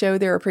long to show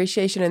their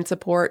appreciation and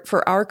support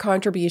for our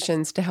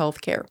contributions to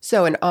healthcare.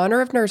 So in honor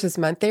of Nurses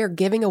Month, they are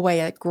giving away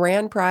a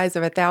grand prize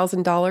of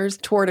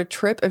 $1,000 toward a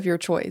trip of your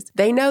choice.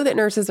 They know that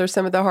nurses are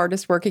some of the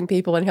hardest working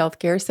people in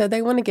healthcare, so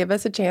they want to give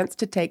us a chance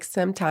to take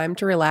some time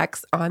to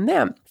relax on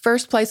them.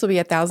 First place will be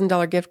a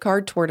 $1,000 gift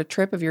card toward a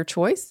trip of your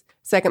choice.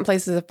 Second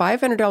place is a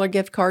 $500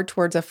 gift card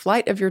towards a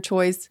flight of your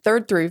choice.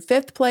 Third through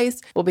fifth place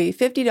will be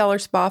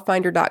 $50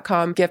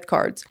 SpaFinder.com gift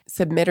cards.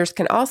 Submitters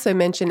can also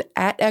mention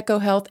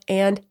 @EchoHealth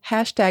and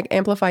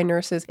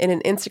 #AmplifyNurses in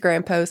an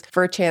Instagram post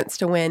for a chance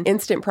to win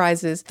instant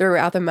prizes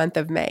throughout the month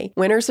of May.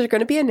 Winners are going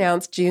to be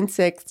announced June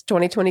 6th,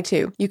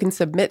 2022. You can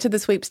submit to the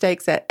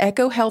sweepstakes at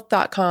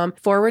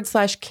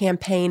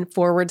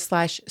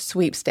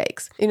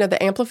EchoHealth.com/campaign/sweepstakes. You know,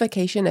 the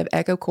amplification of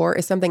Echo Core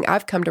is something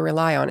I've come to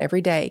rely on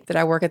every day that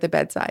I work at the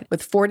bedside.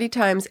 With 40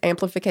 times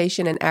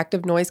amplification and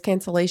active noise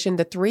cancellation,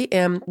 the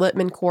 3M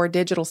Littman Core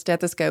digital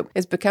stethoscope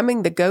is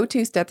becoming the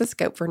go-to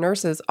stethoscope for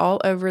nurses all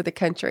over the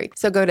country.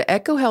 So go to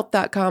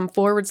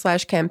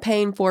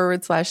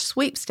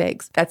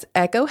echohealth.com/campaign/sweepstakes. That's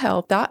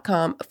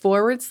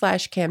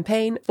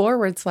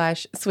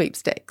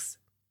echohealth.com/campaign/sweepstakes.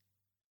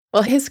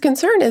 Well, his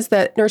concern is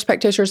that nurse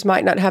practitioners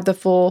might not have the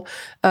full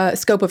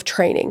scope of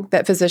training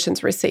that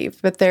physicians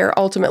receive, but they're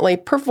ultimately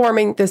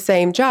performing the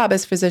same job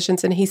as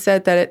physicians. And he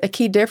said that a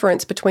key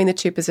difference between the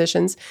two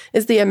positions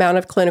is the amount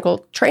of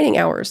clinical training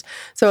hours.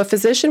 So a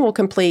physician will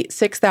complete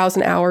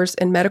 6,000 hours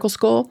in medical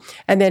school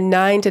and then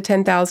 9,000 to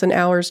 10,000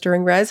 hours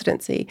during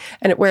residency.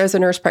 And whereas a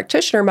nurse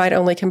practitioner might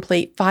only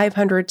complete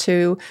 500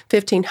 to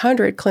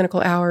 1,500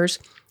 clinical hours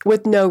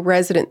with no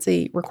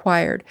residency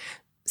required.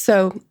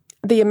 So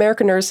the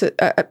American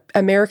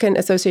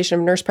Association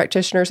of Nurse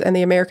Practitioners and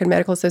the American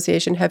Medical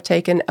Association have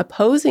taken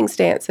opposing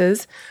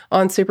stances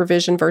on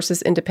supervision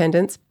versus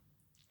independence.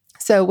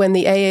 So when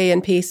the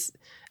AANP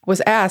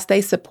was asked,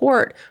 they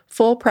support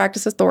full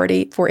practice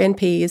authority for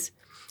NPs,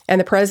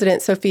 and the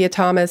president, Sophia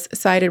Thomas,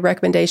 cited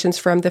recommendations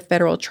from the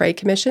Federal Trade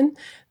Commission,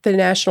 the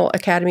National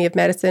Academy of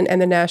Medicine,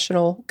 and the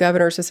National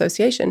Governors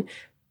Association.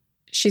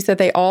 She said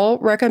they all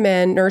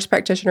recommend nurse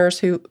practitioners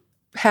who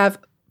have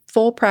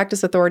full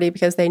practice authority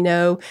because they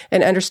know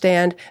and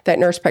understand that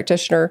nurse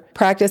practitioner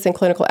practice and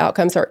clinical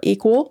outcomes are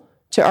equal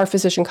to our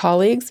physician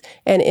colleagues,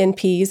 and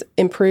NPs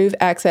improve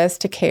access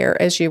to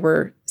care, as you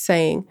were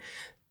saying.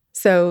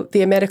 So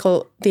the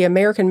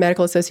American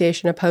Medical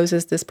Association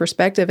opposes this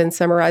perspective and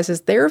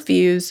summarizes their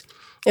views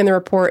in the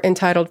report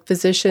entitled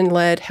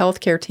Physician-Led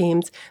Healthcare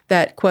Teams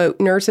that, quote,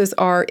 nurses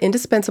are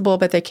indispensable,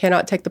 but they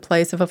cannot take the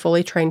place of a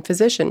fully trained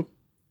physician.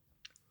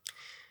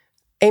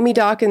 Amy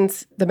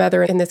Dawkins, the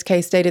mother in this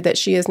case, stated that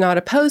she is not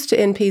opposed to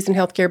NPs in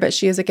healthcare, but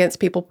she is against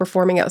people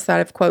performing outside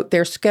of, quote,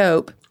 their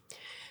scope.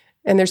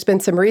 And there's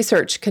been some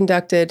research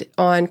conducted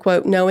on,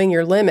 quote, knowing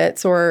your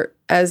limits, or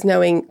as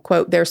knowing,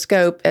 quote, their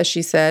scope, as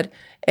she said.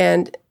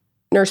 And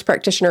nurse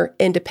practitioner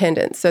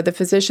independence. So the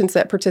physicians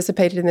that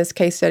participated in this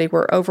case study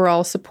were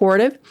overall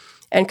supportive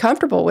and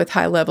comfortable with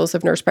high levels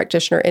of nurse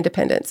practitioner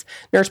independence.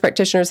 Nurse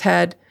practitioners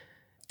had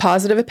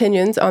positive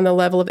opinions on the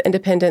level of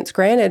independence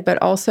granted,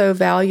 but also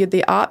valued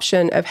the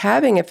option of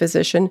having a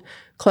physician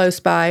close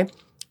by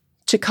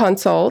to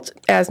consult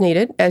as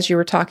needed, as you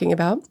were talking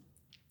about.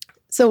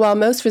 So while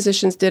most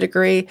physicians did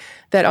agree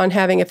that on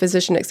having a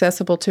physician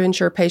accessible to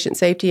ensure patient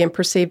safety and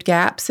perceived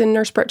gaps in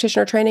nurse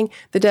practitioner training,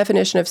 the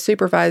definition of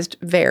supervised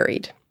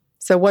varied.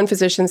 So one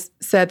physician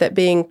said that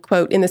being,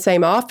 quote, in the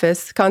same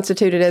office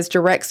constituted as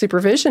direct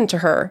supervision to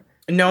her.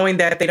 Knowing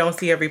that they don't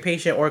see every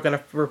patient or going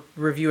to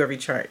review every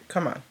chart.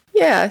 Come on.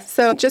 Yeah.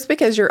 So just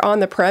because you're on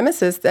the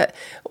premises, that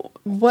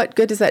what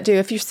good does that do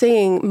if you're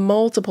seeing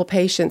multiple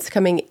patients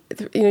coming?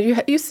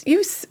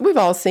 We've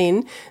all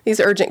seen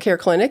these urgent care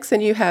clinics,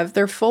 and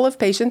they're full of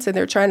patients, and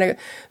they're trying to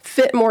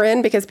fit more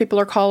in because people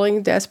are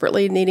calling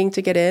desperately needing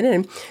to get in.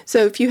 And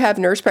so if you have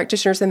nurse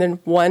practitioners and then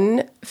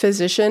one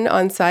physician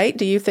on site,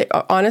 do you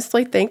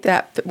honestly think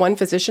that one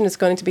physician is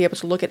going to be able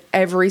to look at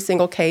every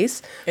single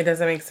case? It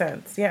doesn't make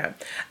sense. Yeah.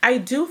 I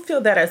do feel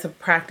that as a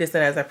practice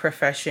and as a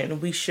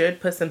profession, we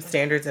should put some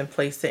standards in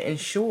place to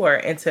ensure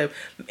and to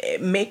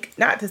make,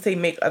 not to say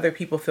make other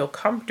people feel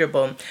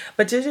comfortable,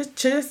 but to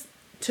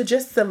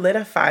just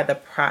solidify the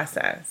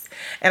process.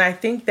 And I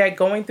think that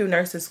going through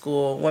nursing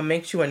school, what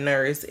makes you a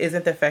nurse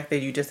isn't the fact that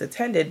you just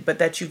attended, but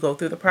that you go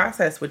through the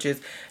process, which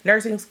is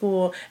nursing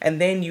school,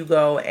 and then you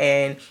go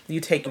and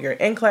you take your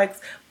NCLEX,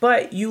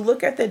 but you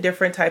look at the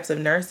different types of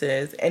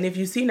nurses, and if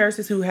you see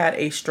nurses who had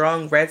a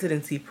strong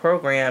residency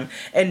program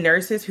and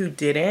nurses who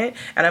didn't,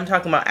 and I'm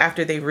talking about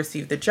after they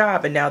received the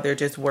job and now they're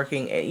just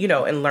working,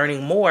 and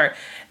learning more,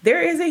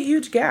 there is a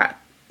huge gap.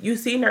 You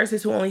see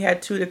nurses who only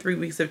had 2 to 3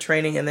 weeks of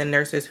training, and then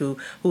nurses who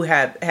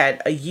have had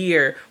a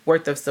year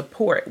worth of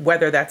support,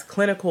 whether that's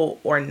clinical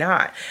or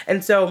not.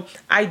 And so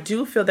I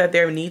do feel that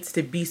there needs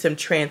to be some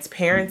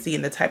transparency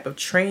in the type of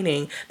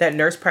training that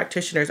nurse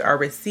practitioners are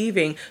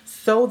receiving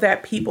so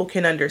that people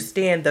can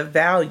understand the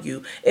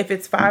value. If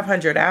it's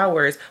 500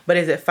 hours, but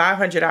is it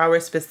 500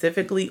 hours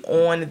specifically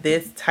on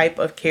this type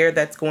of care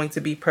that's going to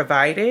be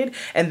provided?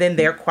 And then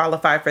they're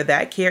qualified for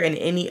that care, and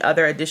any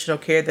other additional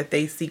care that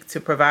they seek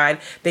to provide,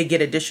 they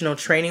get additional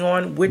training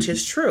on, which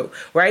is true,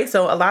 right?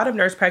 So a lot of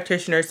nurse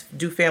practitioners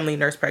do family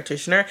nurse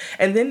practitioner,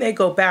 and then they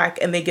go back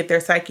and they get their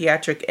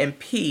psychiatric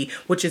NP,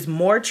 which is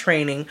more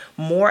training,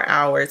 more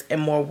hours,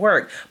 and more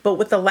work. But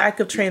with the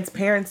lack of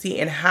transparency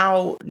in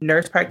how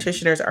nurse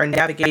practitioners are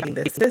navigating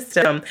the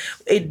system,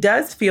 it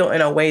does feel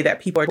in a way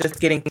that people are just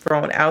getting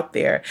thrown out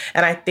there.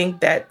 And I think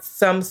that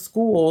some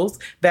schools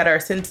that are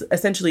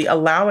essentially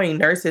allowing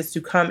nurses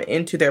to come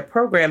into their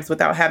programs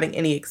without having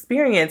any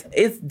experience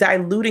is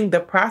diluting the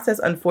process,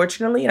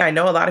 unfortunately. And I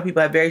know a lot of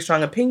people have very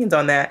strong opinions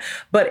on that,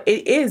 but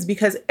it is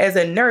because as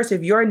a nurse,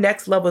 if your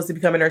next level is to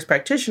become a nurse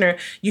practitioner,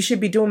 you should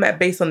be doing that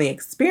based on the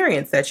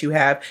experience that you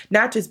have,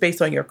 not just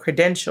based on your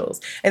credentials.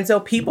 And so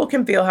people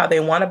can feel how they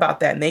want about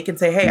that, and they can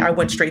say, hey, I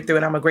went straight through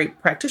and I'm a great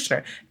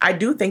practitioner. I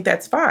do think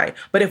that's fine.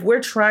 But if we're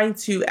trying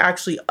to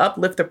actually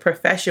uplift the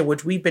profession,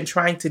 which we've been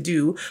trying to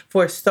do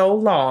for so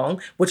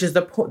long, which is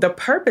the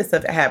purpose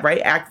of it,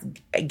 right?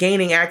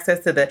 Gaining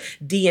access to the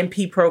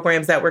DNP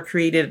programs that were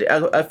created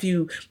a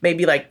few,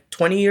 maybe like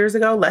 20 years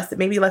ago, less than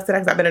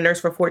that. I've been a nurse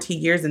for 14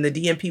 years and the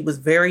DNP was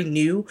very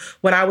new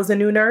when I was a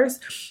new nurse.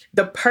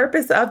 The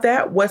purpose of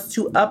that was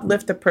to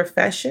uplift the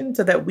profession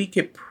so that we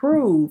could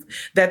prove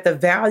that the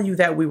value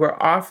that we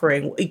were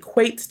offering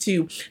equates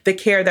to the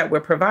care that we're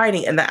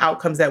providing and the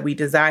outcomes that we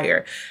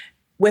desire.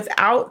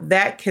 Without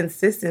that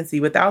consistency,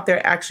 without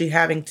there actually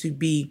having to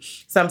be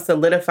some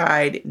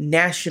solidified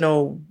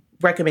national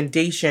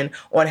recommendation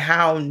on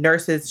how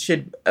nurses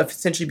should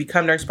essentially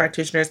become nurse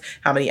practitioners,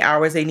 how many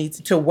hours they need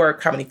to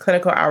work, how many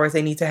clinical hours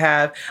they need to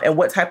have, and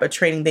what type of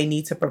training they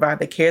need to provide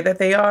the care that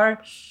they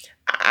are,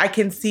 I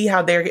can see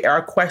how there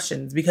are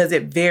questions because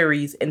it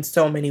varies in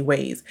so many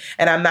ways.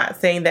 And I'm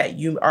not saying that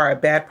you are a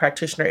bad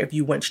practitioner if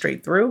you went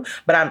straight through,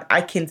 but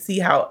I can see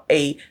how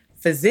a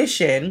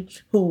physician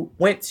who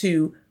went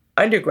to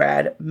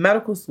undergrad,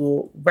 medical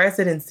school,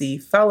 residency,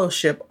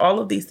 fellowship, all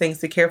of these things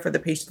to care for the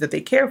patients that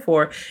they care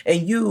for,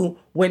 and you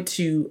went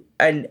to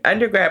an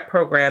undergrad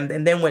program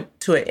and then went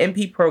to an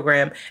NP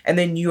program, and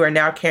then you are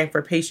now caring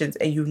for patients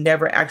and you've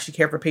never actually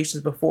cared for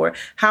patients before,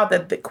 how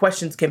the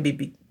questions can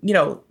be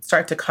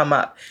start to come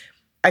up.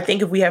 I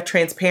think if we have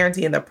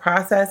transparency in the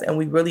process and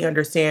we really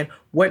understand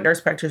what nurse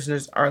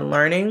practitioners are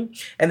learning,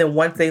 and then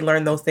once they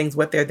learn those things,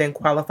 what they're then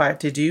qualified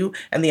to do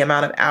and the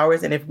amount of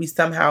hours, and if we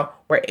somehow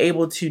were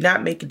able to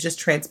not make it just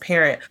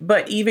transparent,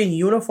 but even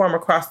uniform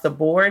across the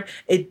board,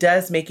 it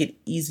does make it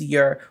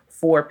easier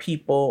for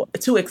people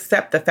to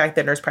accept the fact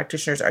that nurse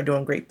practitioners are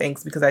doing great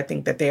things, because I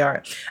think that they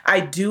are. I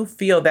do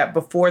feel that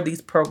before these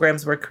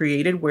programs were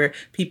created where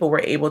people were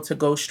able to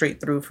go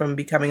straight through from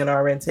becoming an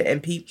RN to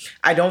NP,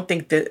 I don't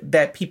think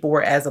that people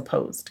were as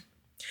opposed.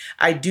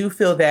 I do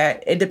feel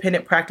that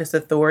independent practice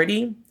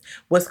authority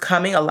was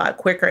coming a lot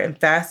quicker and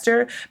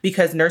faster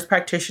because nurse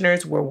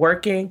practitioners were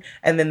working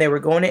and then they were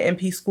going to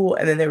NP school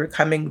and then they were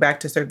coming back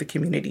to serve the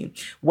community.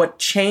 What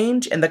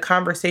changed and the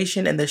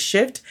conversation and the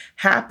shift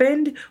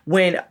happened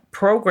when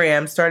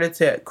programs started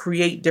to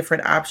create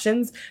different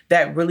options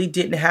that really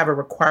didn't have a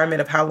requirement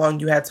of how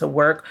long you had to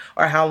work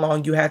or how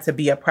long you had to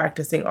be a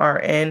practicing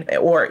RN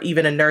or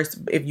even a nurse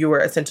if you were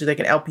essentially like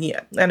an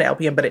LPN, not an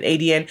LPN, but an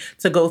ADN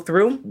to go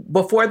through.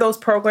 Before those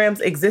programs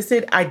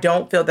existed, I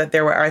don't feel that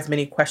there were as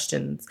many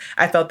questions.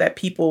 I felt that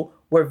people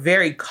were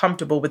very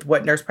comfortable with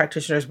what nurse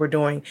practitioners were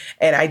doing.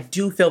 And I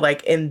do feel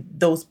like in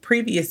those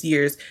previous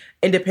years,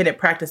 independent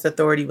practice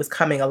authority was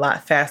coming a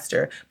lot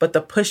faster. But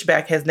the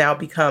pushback has now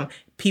become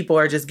people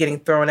are just getting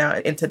thrown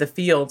out into the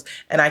fields.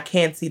 And I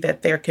can see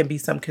that there can be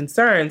some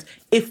concerns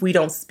if we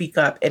don't speak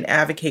up and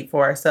advocate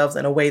for ourselves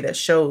in a way that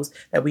shows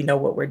that we know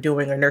what we're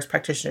doing or nurse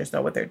practitioners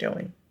know what they're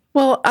doing.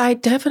 Well, I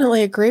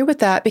definitely agree with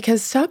that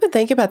because stop and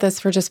think about this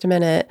for just a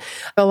minute.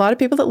 A lot of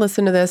people that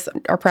listen to this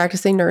are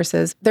practicing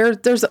nurses.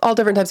 There's all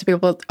different types of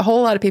people, a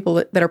whole lot of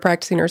people that are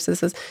practicing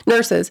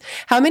nurses.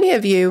 How many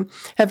of you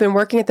have been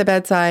working at the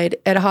bedside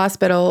at a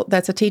hospital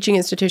that's a teaching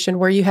institution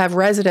where you have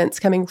residents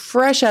coming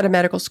fresh out of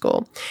medical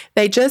school?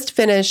 They just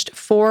finished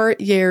 4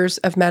 years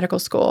of medical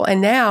school.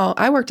 And now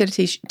I worked at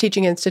a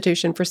teaching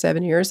institution for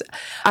 7 years.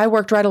 I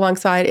worked right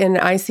alongside in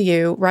an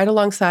ICU, right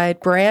alongside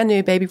brand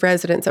new baby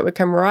residents that would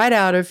come right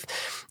out of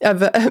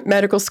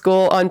medical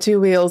school on 2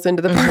 wheels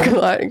into the parking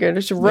lot and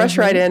just rush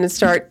right in and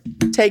start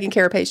taking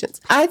care of patients.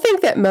 I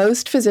think that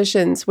most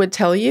physicians would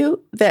tell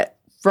you that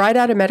right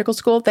out of medical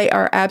school, they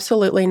are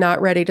absolutely not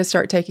ready to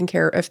start taking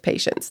care of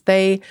patients.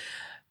 And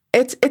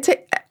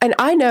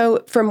I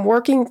know from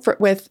working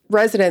with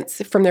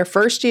residents from their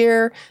first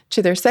year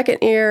to their second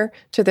year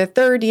to their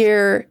third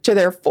year to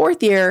their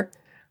fourth year,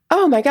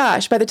 oh my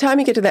gosh, by the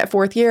time you get to that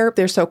fourth year,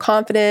 they're so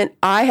confident.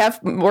 I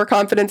have more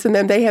confidence in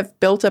them. They have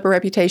built up a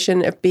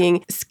reputation of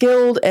being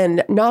skilled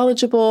and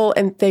knowledgeable,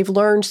 and they've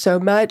learned so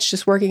much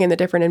just working in the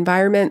different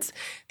environments.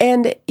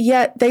 And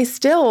yet they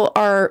still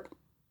are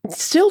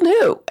still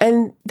new.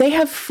 And they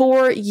have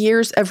 4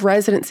 years of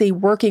residency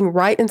working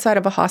right inside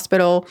of a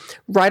hospital,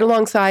 right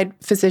alongside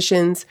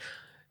physicians,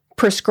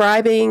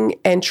 prescribing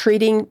and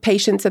treating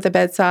patients at the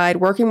bedside,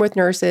 working with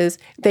nurses.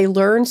 They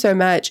learn so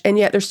much, and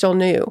yet they're still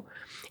new.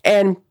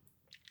 And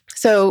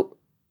so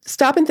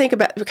stop and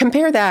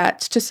compare that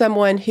to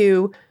someone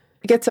who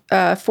gets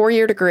a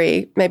 4-year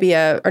degree, maybe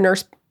a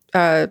nurse,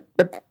 a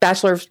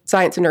Bachelor of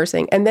Science in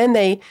Nursing, and then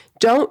they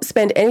don't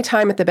spend any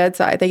time at the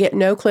bedside. They get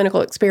no clinical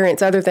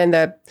experience other than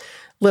the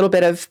little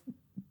bit of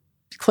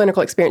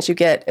clinical experience you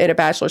get in a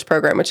bachelor's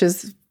program, which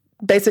is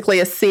basically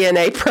a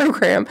CNA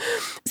program.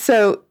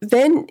 So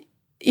then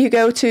you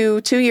go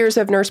to 2 years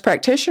of nurse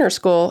practitioner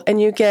school and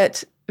you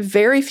get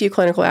very few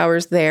clinical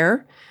hours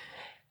there,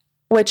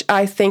 which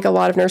I think a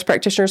lot of nurse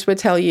practitioners would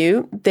tell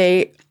you,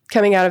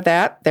 coming out of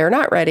that, they're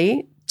not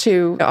ready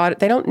to audit.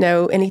 They don't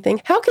know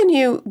anything. How can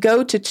you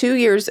go to 2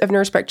 years of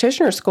nurse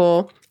practitioner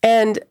school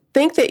and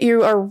think that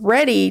you are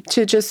ready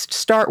to just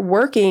start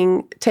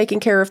working, taking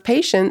care of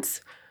patients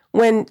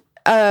when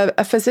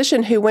a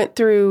physician who went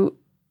through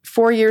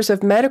 4 years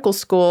of medical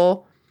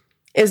school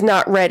is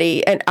not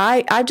ready? And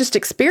I've just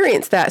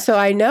experienced that. So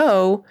I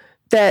know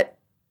that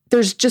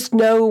there's just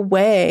no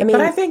way.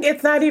 But I think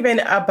it's not even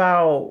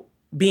about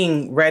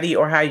being ready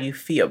or how you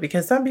feel,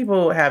 because some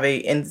people have an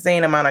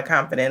insane amount of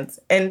confidence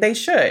and they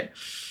should.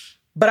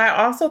 But I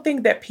also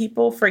think that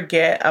people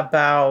forget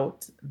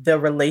about the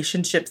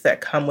relationships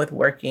that come with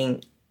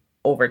working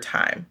over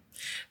time.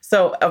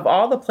 So of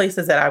all the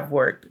places that I've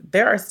worked,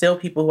 there are still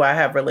people who I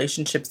have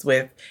relationships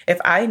with. If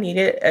I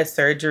needed a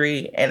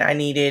surgery and I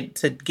needed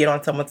to get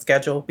on someone's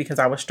schedule because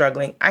I was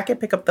struggling, I could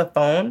pick up the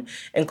phone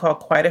and call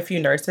quite a few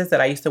nurses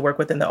that I used to work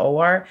with in the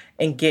OR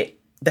and get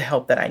the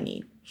help that I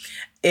need.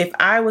 If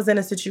I was in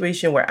a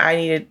situation where I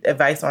needed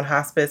advice on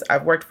hospice,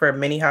 I've worked for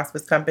many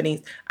hospice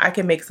companies, I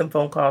can make some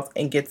phone calls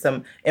and get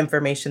some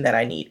information that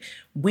I need.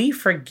 We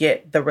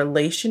forget the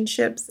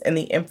relationships and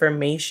the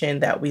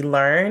information that we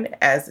learn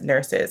as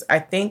nurses. I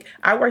think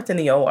I worked in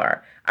the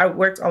OR. I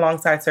worked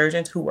alongside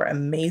surgeons who were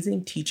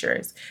amazing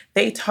teachers.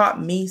 They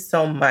taught me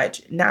so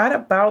much, not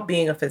about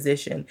being a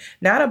physician,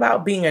 not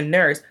about being a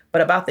nurse,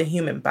 but about the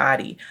human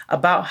body,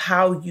 about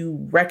how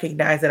you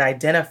recognize and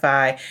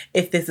identify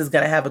if this is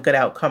going to have a good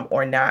outcome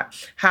or not.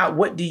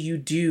 What do you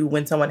do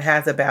when someone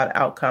has a bad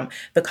outcome?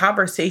 The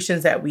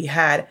conversations that we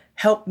had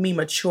helped me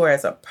mature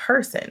as a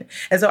person.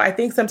 And so I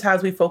think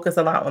sometimes we focus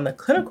a lot on the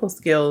clinical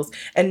skills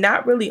and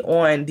not really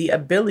on the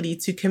ability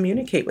to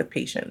communicate with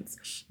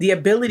patients, the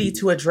ability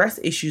to address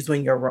issues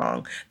when you're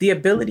wrong, the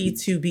ability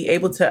to be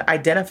able to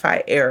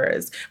identify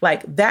errors.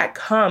 Like that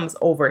comes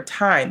over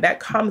time. That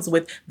comes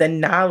with the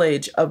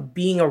knowledge of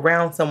being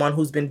around someone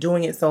who's been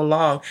doing it so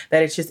long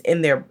that it's just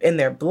in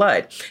their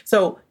blood.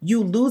 So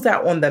you lose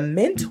out on the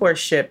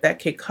mentorship that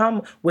could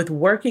come with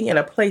working in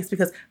a place,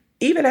 because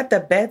even at the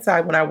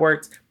bedside, when I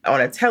worked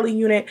on a tele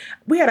unit,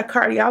 we had a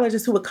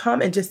cardiologist who would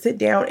come and just sit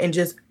down and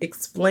just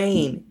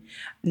explain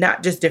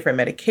not just different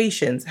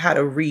medications, how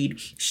to read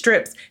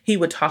strips. He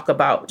would talk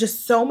about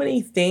just so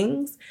many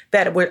things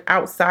that were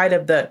outside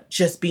of the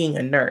just being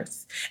a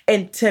nurse.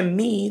 And to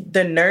me,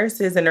 the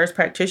nurses and nurse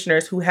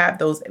practitioners who have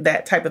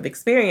that type of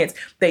experience,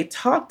 they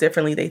talk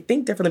differently, they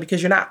think differently,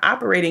 because you're not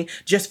operating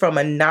just from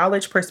a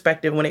knowledge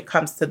perspective when it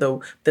comes to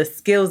the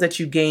skills that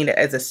you gained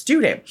as a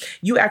student.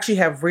 You actually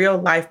have real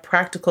life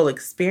practical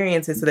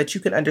experiences so that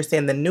you can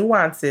understand the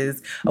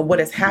nuances of what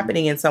is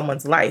happening in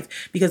someone's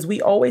life. Because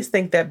we always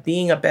think that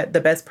being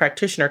the best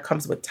practitioner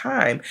comes with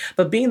time,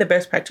 but being the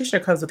best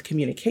practitioner comes with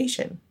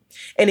communication.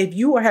 And if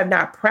you have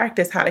not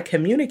practiced how to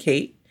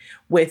communicate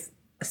with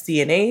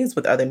CNAs,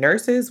 with other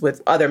nurses, with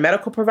other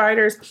medical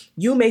providers,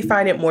 you may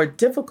find it more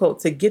difficult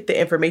to get the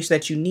information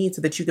that you need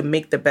so that you can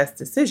make the best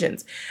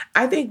decisions.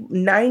 I think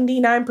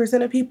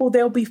 99% of people,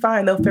 they'll be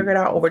fine. They'll figure it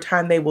out over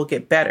time. They will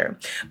get better.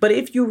 But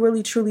if you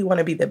really, truly want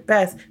to be the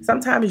best,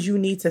 sometimes you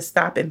need to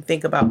stop and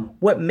think about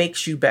what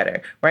makes you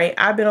better, right?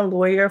 I've been a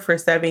lawyer for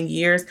 7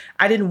 years.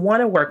 I didn't want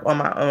to work on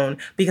my own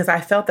because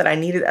I felt that I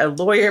needed a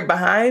lawyer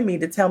behind me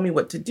to tell me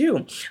what to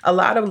do. A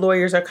lot of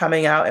lawyers are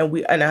coming out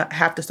and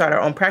have to start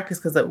our own practice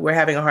because we're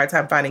having a hard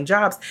time finding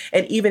jobs.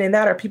 And even in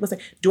that, are people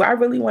saying, do I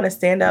really want to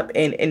stand up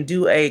and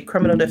do a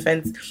criminal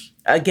defense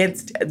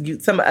against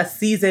a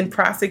seasoned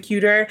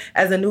prosecutor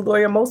as a new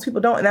lawyer? Most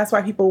people don't. And that's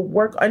why people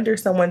work under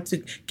someone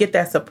to get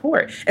that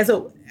support. And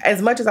so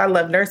as much as I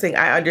love nursing,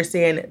 I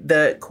understand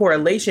the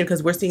correlation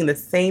because we're seeing the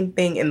same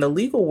thing in the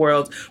legal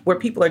world where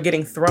people are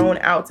getting thrown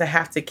out to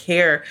have to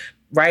care,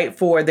 right,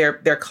 for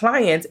their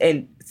clients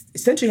and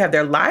essentially have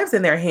their lives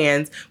in their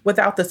hands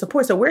without the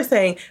support. So we're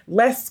saying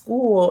less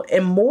school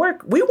and more,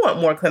 we want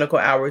more clinical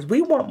hours.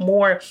 We want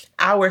more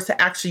hours to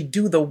actually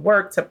do the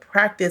work, to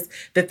practice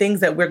the things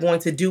that we're going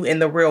to do in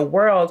the real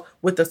world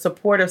with the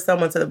support of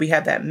someone so that we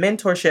have that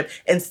mentorship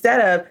instead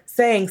of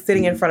saying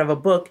sitting in front of a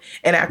book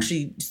and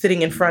actually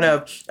sitting in front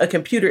of a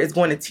computer is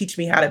going to teach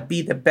me how to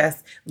be the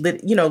best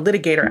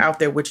litigator out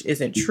there, which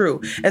isn't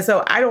true. And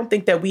so I don't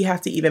think that we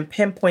have to even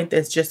pinpoint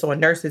this just on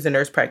nurses and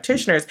nurse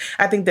practitioners.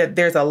 I think that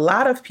there's a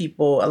lot of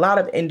people, a lot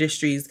of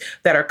industries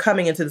that are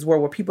coming into this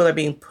world where people are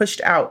being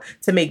pushed out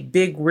to make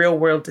big real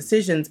world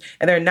decisions,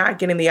 and they're not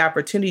getting the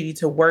opportunity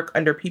to work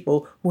under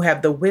people who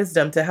have the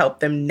wisdom to help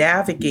them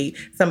navigate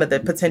some of the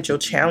potential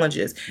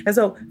challenges. And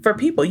so for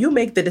people, you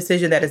make the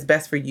decision that is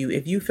best for you.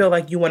 If you feel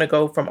like you want to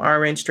go from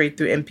RN straight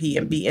through MP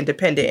and be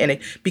independent, and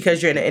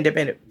because you're in an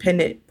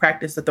independent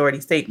practice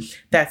authority state,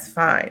 that's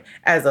fine.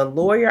 As a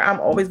lawyer, I'm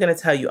always going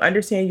to tell you,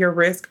 understand your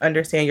risk,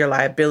 understand your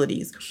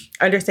liabilities,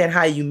 understand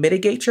how you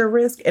mitigate your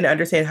risk, and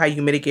understand how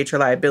you mitigate your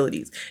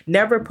liabilities.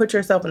 Never put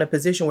yourself in a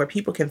position where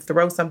people can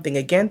throw something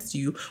against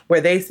you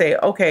where they say,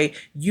 okay,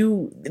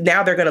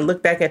 now they're going to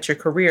look back at your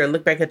career,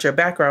 look back at your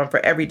background for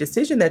every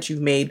decision that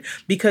you've made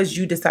because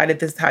you decided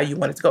this is how you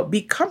wanted to go.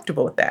 Be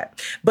comfortable with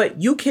that. But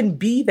you can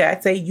be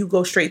that, say you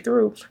go straight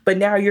through, but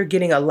now you're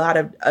getting a lot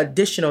of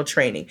additional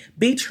training.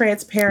 Be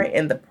transparent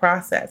in the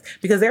process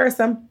because there are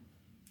some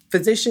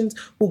physicians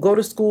who go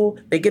to school,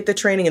 they get the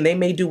training, and they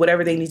may do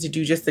whatever they need to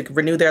do just to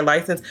renew their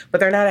license,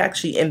 but they're not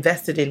actually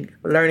invested in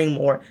learning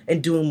more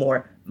and doing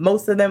more.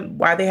 Most of them,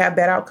 why they have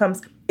bad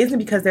outcomes isn't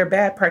because they're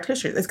bad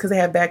practitioners. It's because they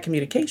have bad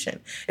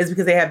communication. It's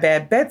because they have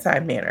bad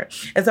bedside manner.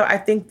 And so I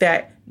think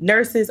that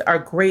nurses are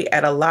great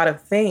at a lot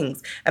of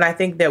things. And I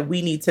think that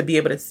we need to be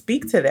able to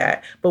speak to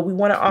that, but we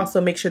want to also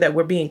make sure that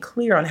we're being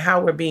clear on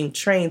how we're being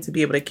trained to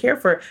be able to care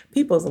for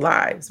people's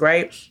lives,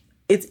 right?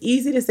 It's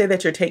easy to say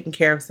that you're taking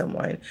care of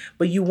someone,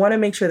 but you want to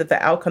make sure that the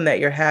outcome that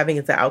you're having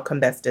is the outcome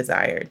that's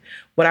desired.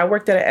 When I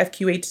worked at a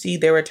FQHC,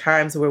 there were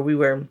times where we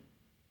were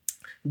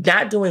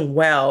not doing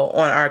well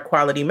on our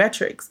quality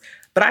metrics,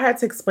 but I had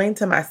to explain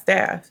to my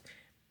staff,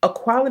 a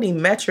quality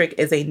metric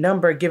is a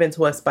number given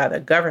to us by the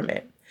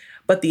government.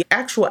 But the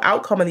actual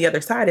outcome on the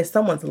other side is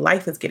someone's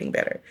life is getting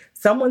better.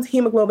 Someone's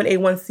hemoglobin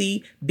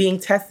A1C being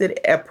tested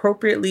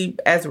appropriately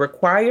as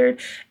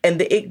required,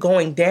 and it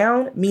going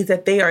down means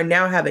that they are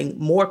now having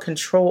more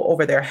control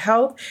over their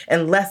health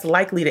and less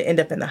likely to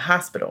end up in the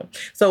hospital.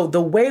 So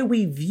the way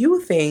we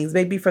view things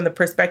may be from the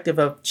perspective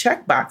of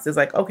check boxes,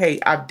 like, okay,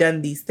 I've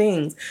done these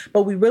things,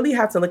 but we really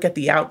have to look at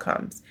the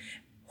outcomes.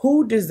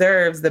 Who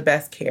deserves the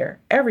best care?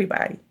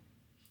 Everybody.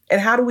 And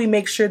how do we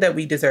make sure that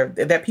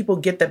that people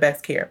get the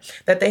best care,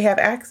 that they have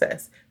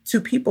access to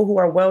people who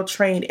are well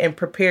trained and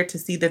prepared to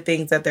see the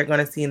things that they're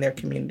going to see in their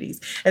communities?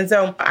 And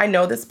so I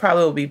know this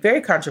probably will be very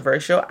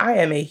controversial. I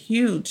am a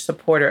huge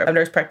supporter of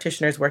nurse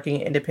practitioners working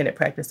in independent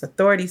practice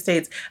authority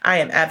states. I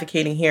am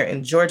advocating here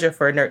in Georgia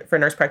for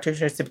nurse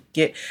practitioners to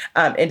get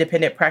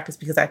independent practice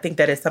because I think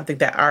that is something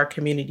that our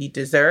community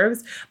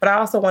deserves. But I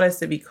also want us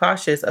to be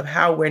cautious of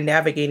how we're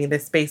navigating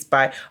this space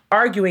by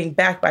arguing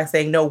back by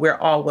saying, no, we're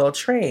all well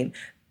trained.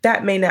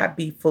 That may not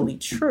be fully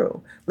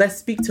true. Let's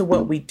speak to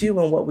what we do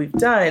and what we've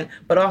done,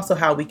 but also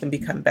how we can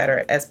become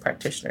better as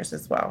practitioners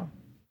as well.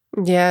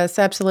 Yes,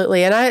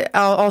 absolutely. And I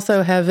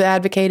also have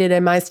advocated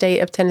in my state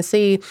of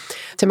Tennessee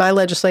to my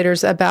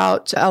legislators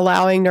about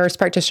allowing nurse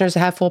practitioners to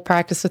have full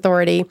practice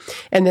authority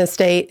in this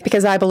state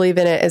because I believe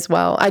in it as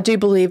well. I do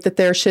believe that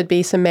there should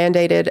be some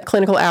mandated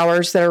clinical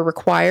hours that are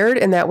required,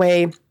 and that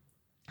way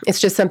it's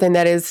just something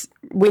that is,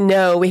 we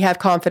know, we have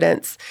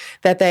confidence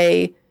that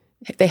they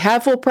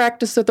have full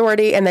practice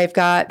authority and they've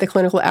got the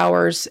clinical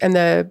hours and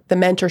the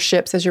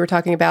mentorships, as you were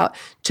talking about,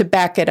 to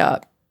back it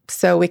up.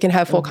 So we can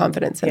have full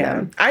confidence in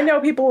them. I know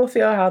people will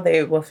feel how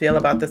they will feel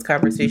about this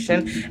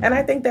conversation. And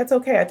I think that's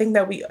okay. I think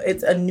that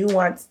it's a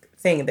nuanced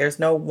thing. There's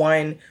no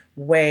one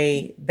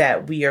way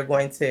that we are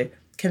going to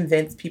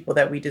convince people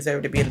that we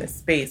deserve to be in this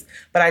space.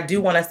 But I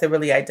do want us to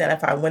really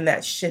identify when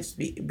that shift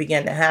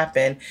began to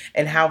happen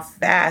and how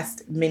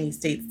fast many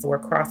states were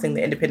crossing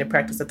the independent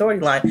practice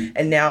authority line,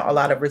 and now a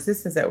lot of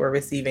resistance that we're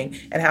receiving,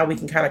 and how we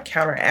can kind of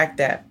counteract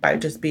that by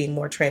just being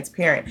more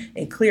transparent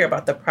and clear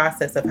about the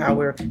process of how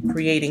we're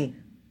creating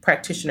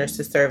practitioners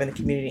to serve in the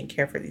community and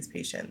care for these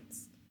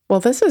patients. Well,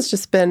 this has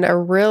just been a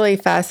really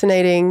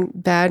fascinating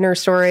bad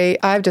nurse story.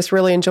 I've just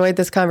really enjoyed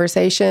this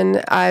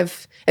conversation.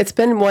 It's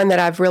been one that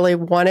I've really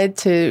wanted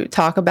to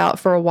talk about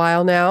for a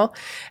while now.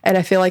 And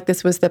I feel like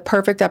this was the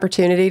perfect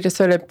opportunity to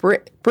sort of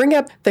bring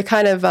up the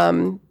kind of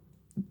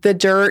the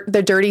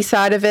dirty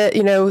side of it,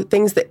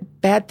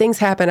 bad things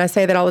happen. I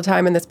say that all the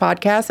time in this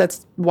podcast.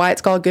 That's why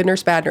it's called Good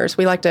Nurse, Bad Nurse.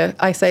 We like to,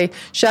 I say,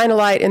 shine a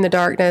light in the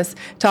darkness,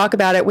 talk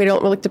about it. We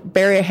don't like to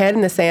bury a head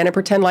in the sand and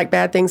pretend like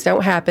bad things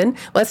don't happen.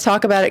 Let's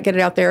talk about it, get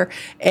it out there,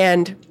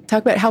 and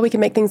talk about how we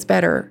can make things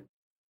better.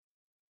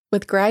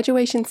 With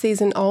graduation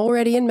season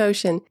already in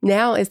motion,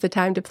 now is the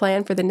time to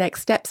plan for the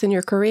next steps in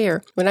your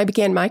career. When I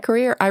began my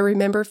career, I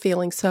remember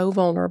feeling so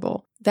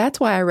vulnerable. That's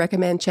why I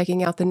recommend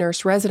checking out the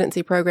nurse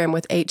residency program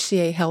with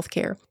HCA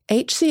Healthcare.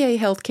 HCA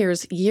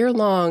Healthcare's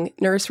year-long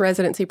nurse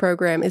residency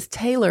program is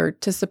tailored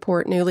to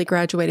support newly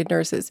graduated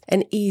nurses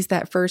and ease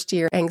that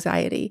first-year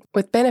anxiety.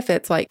 With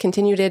benefits like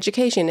continued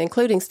education,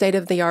 including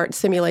state-of-the-art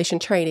simulation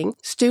training,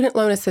 student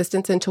loan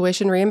assistance and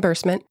tuition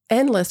reimbursement,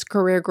 endless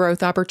career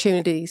growth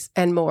opportunities,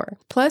 and more.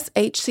 Plus,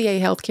 HCA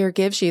Healthcare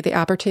gives you the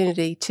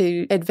opportunity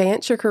to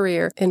advance your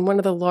career in one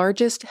of the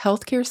largest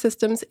healthcare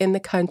systems in the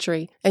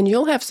country, and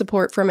you'll have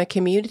support from a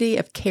community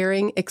of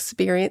caring,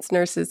 experienced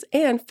nurses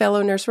and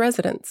fellow nurse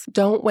residents.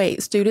 Don't wait.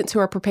 Students who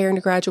are preparing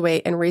to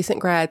graduate and recent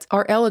grads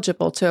are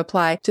eligible to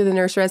apply to the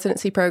nurse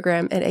residency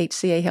program at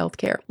HCA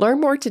Healthcare.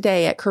 Learn more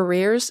today at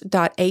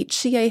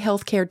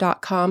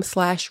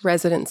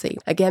careers.hcahealthcare.com/residency.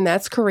 Again,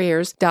 that's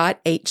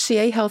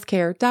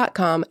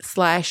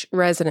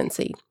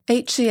careers.hcahealthcare.com/residency.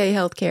 HCA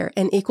Healthcare,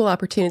 an equal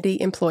opportunity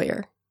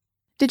employer.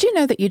 Did you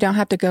know that you don't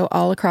have to go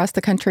all across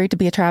the country to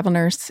be a travel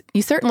nurse?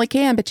 You certainly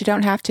can, but you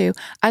don't have to.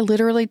 I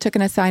literally took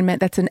an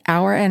assignment that's an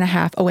hour and a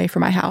half away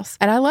from my house,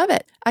 and I love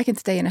it. I can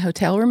stay in a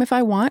hotel room if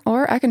I want,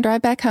 or I can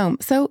drive back home.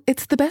 So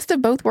it's the best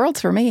of both worlds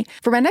for me.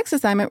 For my next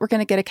assignment, we're going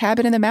to get a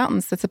cabin in the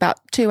mountains that's about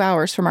 2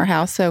 hours from our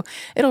house, so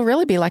it'll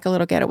really be like a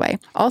little getaway.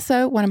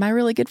 Also, one of my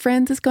really good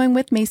friends is going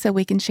with me so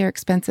we can share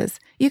expenses.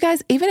 You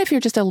guys, even if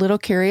you're just a little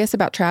curious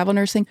about travel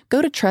nursing, go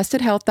to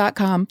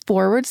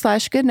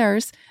trustedhealth.com/good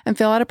nurse and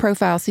fill out a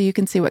profile so you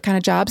can see what kind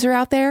of jobs are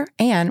out there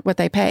and what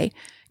they pay.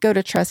 Go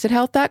to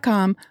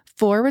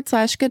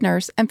trustedhealth.com/good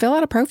nurse and fill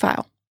out a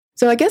profile.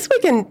 So I guess we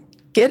can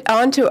get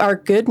on to our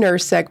Good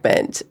Nurse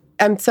segment.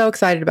 I'm so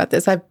excited about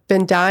this. I've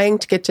been dying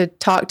to get to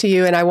talk to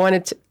you, and I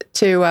wanted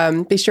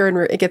to be sure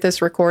and get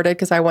this recorded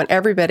because I want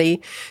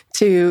everybody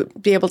to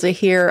be able to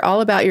hear all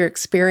about your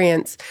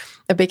experience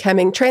of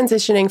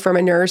transitioning from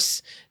a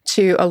nurse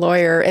to a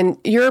lawyer. And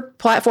your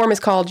platform is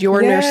called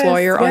Your Nurse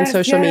Lawyer on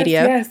social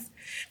media. Yes.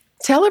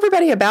 Tell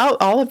everybody about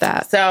all of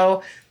that.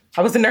 So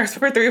I was a nurse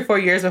for 3 or 4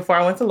 years before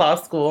I went to law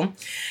school.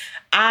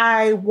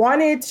 I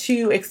wanted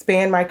to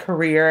expand my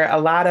career. A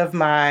lot of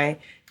my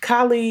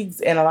colleagues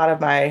and a lot of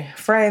my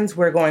friends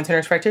were going to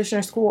nurse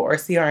practitioner school or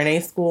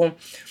CRNA school.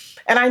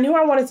 And I knew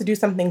I wanted to do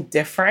something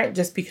different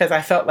just because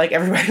I felt like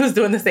everybody was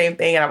doing the same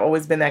thing. And I've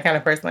always been that kind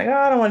of person, like, oh,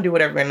 I don't want to do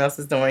what everyone else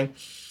is doing.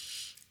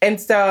 And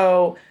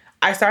so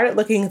I started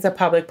looking into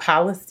public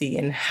policy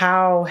and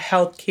how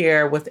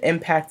healthcare was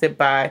impacted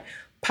by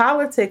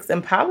politics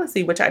and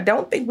policy, which I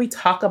don't think we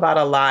talk about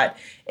a lot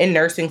in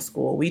nursing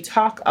school. We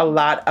talk a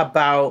lot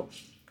about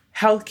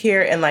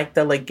healthcare and like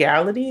the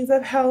legalities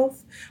of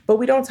health, but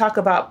we don't talk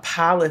about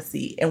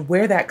policy and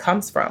where that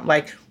comes from.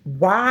 Like,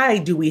 why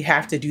do we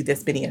have to do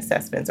this many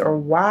assessments, or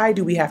why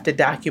do we have to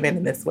document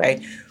in this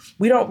way?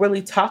 We don't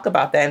really talk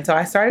about that. And so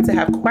I started to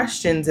have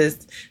questions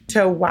as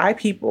to why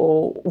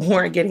people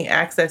weren't getting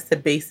access to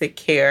basic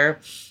care.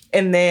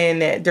 And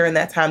then during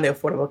that time, the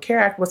Affordable Care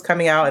Act was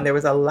coming out, and there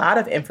was a lot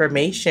of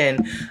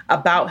information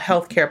about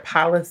healthcare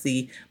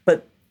policy,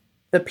 but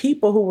the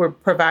people who were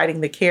providing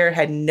the care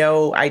had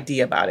no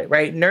idea about it,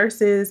 right?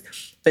 Nurses,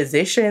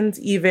 physicians,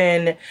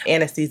 even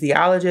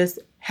anesthesiologists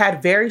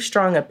had very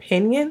strong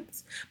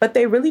opinions, but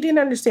they really didn't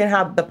understand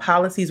how the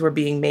policies were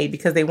being made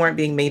because they weren't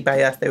being made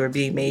by us. They were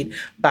being made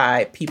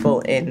by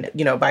people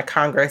by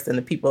Congress and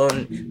the people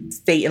in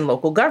state and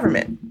local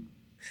government.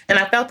 And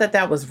I felt that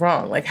that was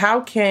wrong. Like,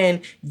 how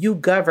can you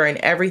govern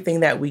everything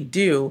that we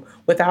do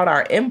without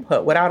our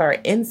input, without our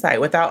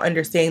insight, without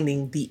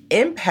understanding the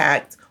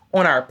impact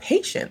on our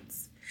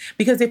patients?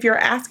 Because if you're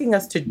asking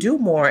us to do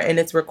more and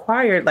it's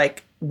required,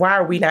 like, why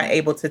are we not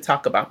able to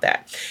talk about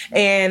that?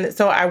 And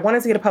so I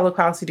wanted to get a public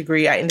policy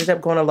degree. I ended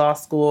up going to law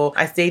school.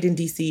 I stayed in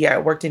DC. I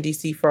worked in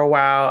DC for a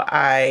while.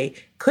 I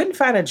couldn't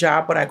find a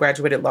job when I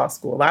graduated law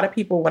school. A lot of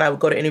people, when I would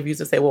go to interviews,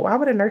 would say, well, why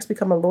would a nurse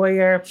become a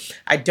lawyer?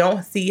 I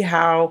don't see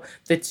how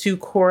the two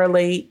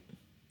correlate.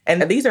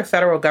 And these are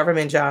federal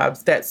government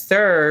jobs that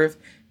serve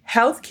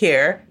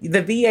healthcare.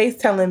 The VA is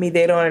telling me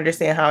they don't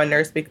understand how a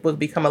nurse will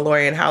become a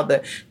lawyer and how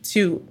the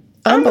two...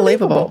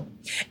 Unbelievable.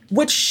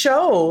 Which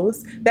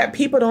shows that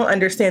people don't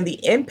understand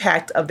the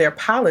impact of their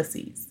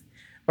policies,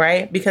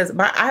 right? Because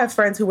I have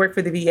friends who work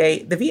for the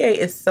VA. The VA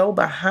is so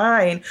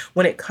behind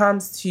when it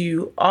comes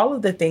to all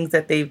of the things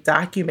that they've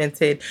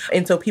documented.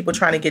 And so people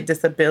trying to get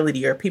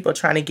disability or people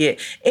trying to get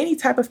any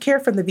type of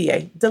care from the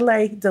VA,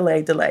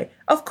 delay.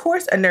 Of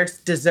course, a nurse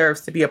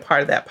deserves to be a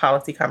part of that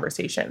policy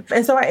conversation.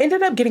 And so I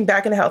ended up getting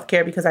back into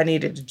healthcare because I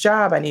needed a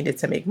job. I needed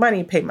to make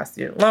money, pay my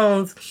student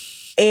loans.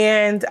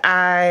 And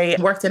I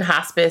worked in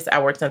hospice.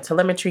 I worked in a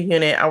telemetry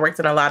unit. I worked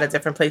in a lot of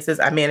different places.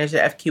 I managed the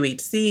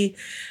FQHC.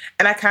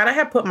 And I kind of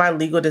had put my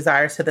legal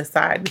desires to the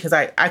side because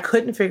I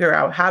couldn't figure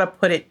out how to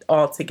put it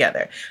all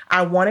together.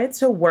 I wanted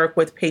to work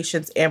with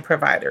patients and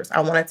providers.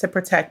 I wanted to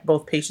protect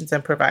both patients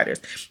and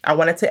providers. I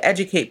wanted to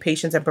educate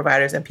patients and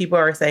providers. And people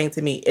are saying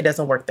to me, it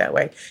doesn't work that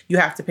way. You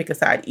have to pick a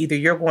side. Either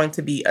you're going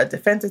to be a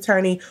defense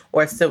attorney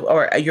or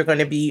you're going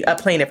to be a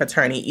plaintiff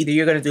attorney. Either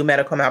you're going to do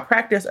medical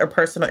malpractice or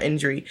personal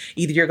injury.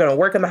 Either you're going to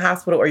work in the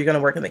hospital or you're going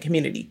to work in the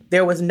community.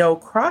 There was no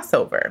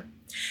crossover.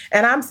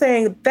 And I'm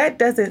saying that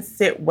doesn't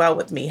sit well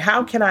with me.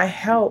 How can I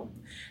help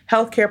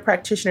healthcare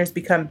practitioners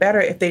become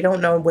better if they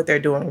don't know what they're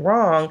doing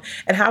wrong?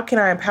 And how can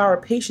I empower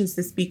patients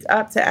to speak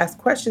up, to ask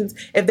questions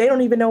if they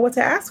don't even know what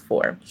to ask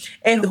for?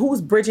 And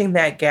who's bridging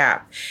that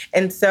gap?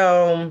 And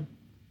so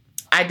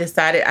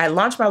I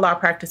launched my law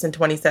practice in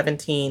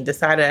 2017,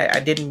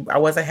 decided I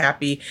wasn't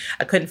happy.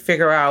 I couldn't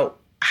figure out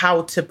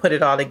how to put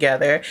it all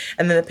together.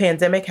 And then the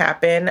pandemic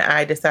happened.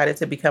 I decided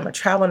to become a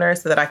travel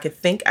nurse so that I could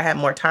think I had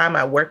more time.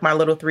 I worked my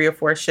little 3 or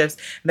 4 shifts.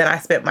 Then I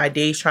spent my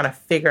days trying to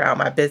figure out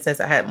my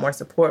business. I had more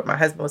support. My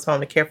husband was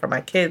home to care for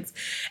my kids.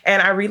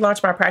 And I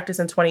relaunched my practice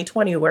in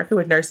 2020, working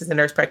with nurses and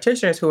nurse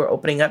practitioners who were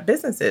opening up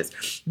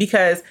businesses.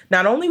 Because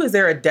not only was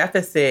there a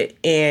deficit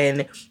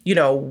in,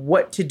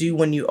 what to do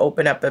when you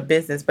open up a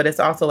business, but it's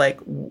also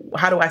like,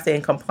 how do I stay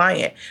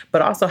compliant?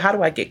 But also, how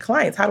do I get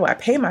clients? How do I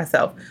pay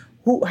myself?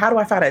 How do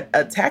I find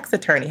a tax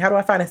attorney? How do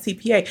I find a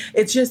CPA?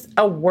 It's just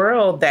a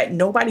world that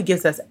nobody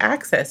gives us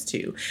access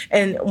to.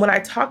 And when I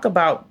talk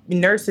about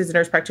nurses and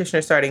nurse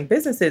practitioners starting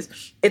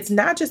businesses, it's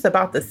not just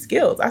about the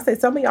skills. I say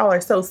some of y'all are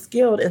so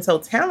skilled and so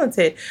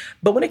talented,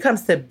 but when it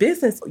comes to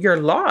business,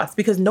 you're lost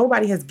because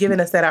nobody has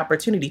given us that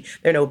opportunity.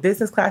 There are no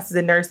business classes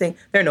in nursing.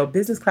 There are no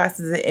business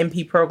classes in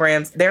MP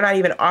programs. They're not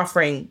even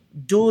offering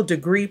dual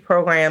degree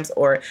programs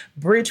or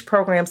bridge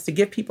programs to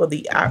give people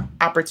the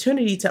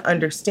opportunity to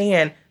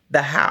understand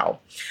the how.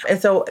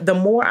 And so the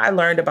more I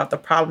learned about the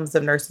problems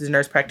of nurses and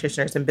nurse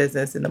practitioners in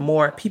business, and the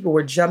more people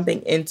were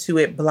jumping into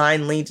it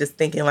blindly, just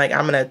thinking like,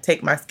 I'm going to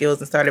take my skills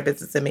and start a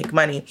business and make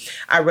money,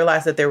 I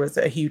realized that there was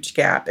a huge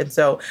gap. And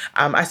so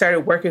I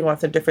started working on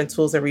some different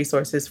tools and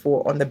resources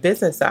on the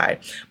business side.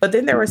 But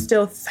then there were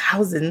still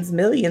thousands,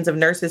 millions of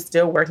nurses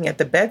still working at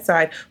the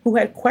bedside who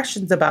had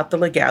questions about the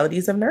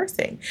legalities of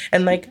nursing.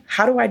 And like,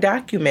 how do I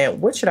document?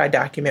 What should I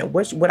document?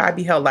 What would I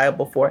be held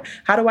liable for?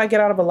 How do I get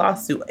out of a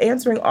lawsuit?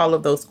 Answering all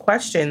of those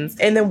questions.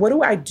 And then what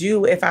do I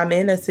do if I'm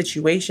in a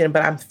situation,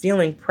 but I'm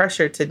feeling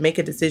pressure to make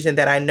a decision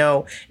that I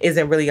know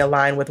isn't really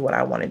aligned with what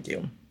I want to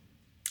do?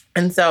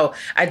 And so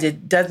I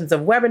did dozens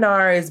of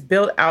webinars,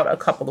 built out a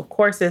couple of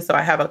courses. So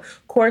I have a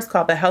course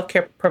called The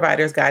Healthcare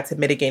Provider's Guide to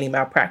Mitigating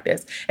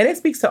Malpractice. And it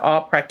speaks to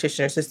all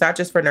practitioners. It's not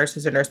just for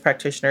nurses or nurse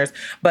practitioners,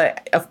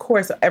 but of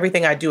course,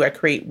 everything I do, I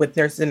create with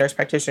nurses and nurse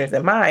practitioners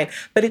in mind.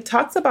 But it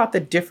talks about the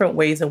different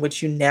ways in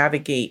which you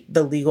navigate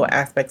the legal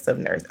aspects of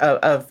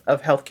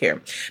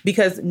healthcare.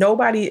 Because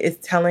nobody is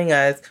telling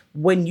us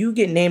when you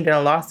get named in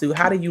a lawsuit,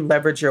 how do you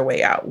leverage your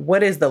way out?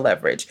 What is the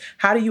leverage?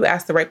 How do you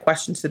ask the right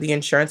questions to the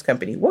insurance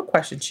company? What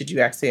questions should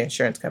you ask the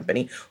insurance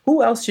company?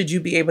 Who else should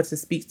you be able to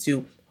speak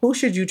to? Who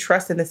should you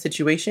trust in the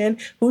situation?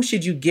 Who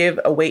should you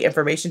give away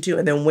information to?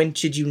 And then when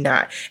should you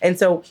not? And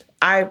so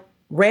I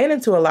ran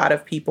into a lot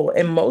of people,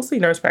 and mostly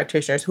nurse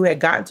practitioners, who had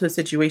gotten to a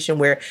situation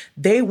where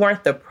they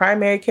weren't the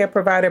primary care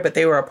provider, but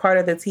they were a part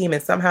of the team,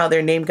 and somehow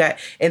their name got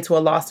into a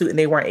lawsuit and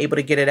they weren't able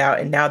to get it out.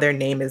 And now their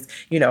name has,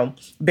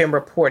 been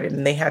reported,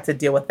 and they had to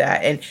deal with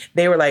that. And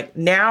they were like,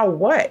 now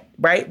what?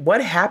 Right?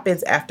 What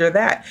happens after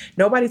that?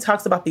 Nobody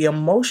talks about the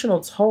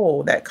emotional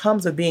toll that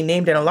comes with being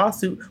named in a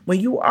lawsuit when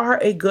you are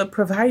a good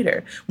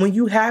provider, when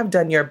you have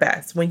done your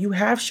best, when you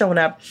have shown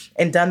up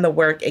and done the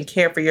work and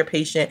cared for your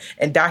patient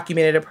and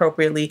documented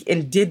appropriately and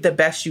physician did the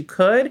best you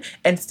could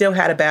and still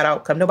had a bad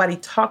outcome. Nobody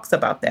talks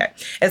about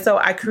that. And so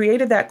I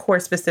created that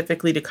course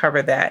specifically to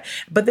cover that.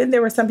 But then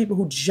there were some people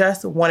who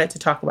just wanted to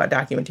talk about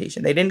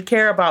documentation. They didn't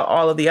care about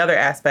all of the other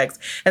aspects.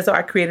 And so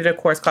I created a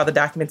course called the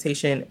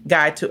Documentation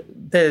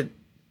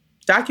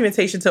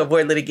to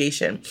Avoid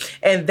Litigation.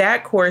 And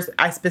that course,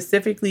 I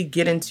specifically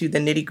get into the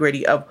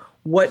nitty-gritty of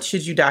what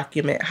should you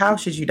document? How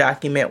should you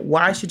document?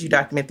 Why should you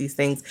document these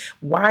things?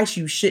 Why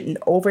you shouldn't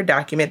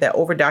over-document? That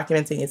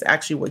over-documenting is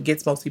actually what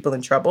gets most people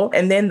in trouble.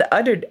 And then the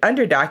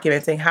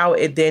under-documenting, how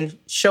it then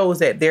shows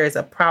that there is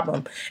a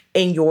problem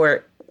in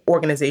your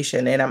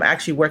organization. And I'm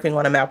actually working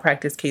on a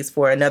malpractice case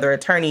for another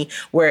attorney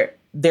where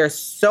there's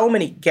so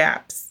many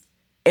gaps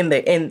in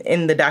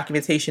the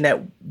documentation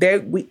that they're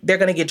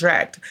going to get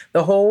dragged.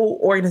 The whole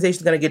organization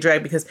is going to get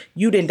dragged because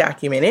you didn't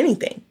document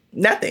anything.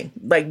 Nothing.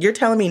 Like, you're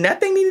telling me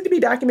nothing needed to be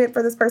documented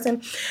for this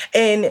person?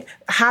 And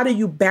how do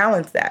you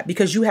balance that?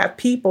 Because you have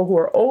people who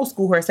are old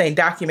school who are saying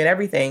document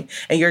everything,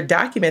 and you're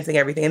documenting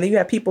everything. And then you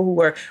have people who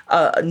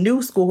are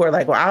new school who are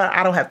like, well,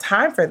 I don't have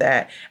time for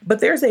that. But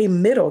there's a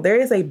middle. There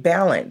is a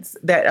balance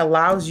that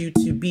allows you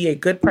to be a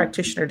good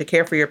practitioner to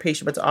care for your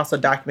patient, but to also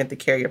document the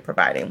care you're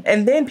providing.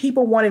 And then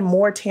people wanted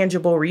more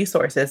tangible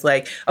resources.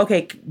 Like,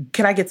 okay,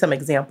 can I get some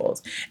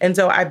examples? And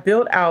so I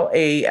built out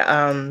a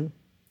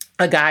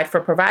guide for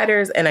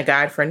providers and a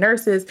guide for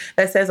nurses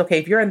that says, okay,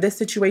 if you're in this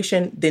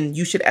situation, then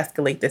you should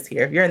escalate this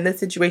here. If you're in this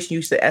situation,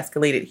 you should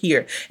escalate it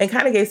here, and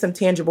kind of gave some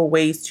tangible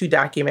ways to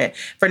document.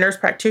 For nurse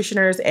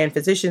practitioners and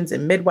physicians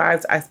and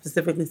midwives, I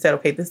specifically said,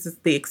 okay, this is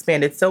the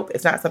expanded SOAP.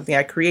 It's not something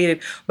I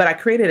created, but I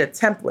created a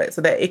template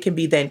so that it can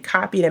be then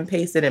copied and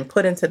pasted and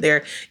put into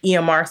their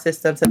EMR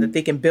system so that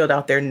they can build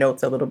out their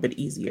notes a little bit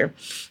easier.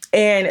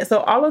 And so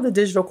all of the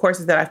digital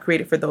courses that I've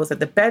created for those at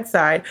the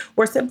bedside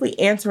were simply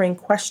answering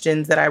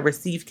questions that I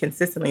received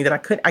consistently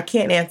that I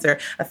can't answer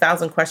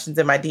 1,000 questions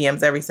in my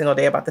DMs every single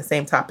day about the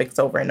same topics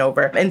over and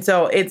over. And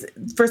so it's,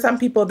 for some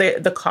people,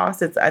 the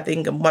cost is, I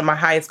think one of my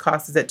highest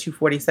costs is at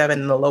 $247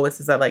 and the lowest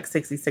is at like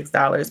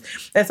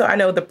 $66. And so I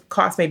know the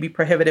cost may be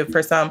prohibitive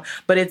for some,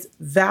 but it's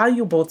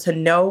valuable to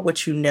know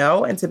what you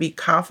know and to be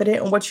confident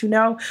in what you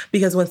know,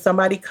 because when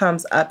somebody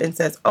comes up and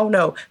says, oh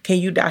no, can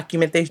you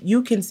document this?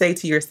 You can say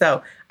to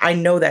yourself, I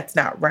know that's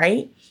not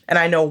right. And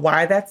I know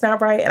why that's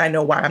not right. And I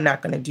know why I'm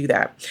not going to do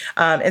that.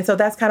 And so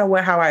that's kind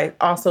of how I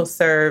also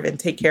serve and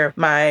take care of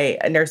my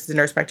nurses and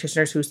nurse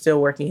practitioners who are still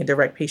working in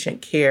direct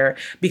patient care,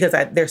 because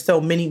there's so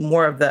many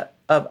more of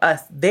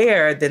us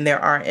there than there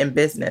are in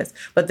business.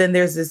 But then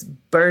there's this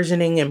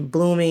burgeoning and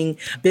blooming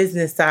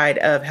business side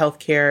of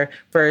healthcare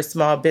for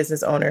small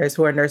business owners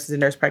who are nurses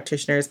and nurse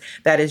practitioners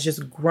that is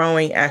just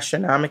growing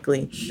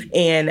astronomically.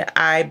 And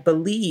I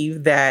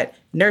believe that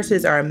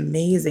nurses are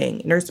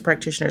amazing. Nurse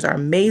practitioners are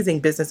amazing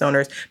business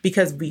owners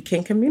because we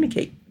can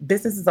communicate.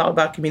 Business is all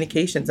about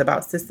communications,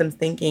 about systems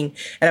thinking,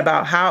 and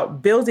about how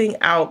building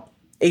out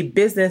a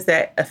business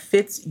that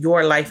fits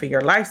your life and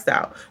your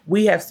lifestyle.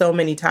 We have so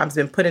many times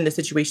been put into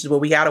situations where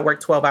we got to work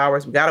 12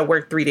 hours, we got to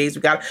work 3 days,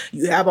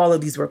 you have all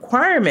of these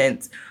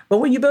requirements. But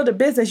when you build a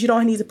business, you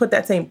don't need to put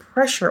that same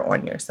pressure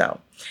on yourself.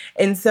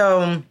 And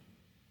so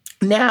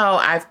now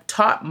I've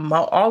taught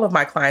all of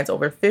my clients,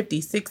 over 50,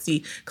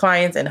 60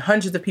 clients, and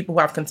hundreds of people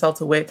who I've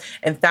consulted with,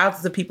 and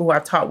thousands of people who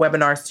I've taught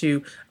webinars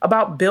to,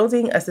 about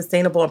building a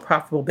sustainable and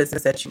profitable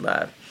business that you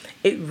love.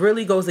 It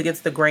really goes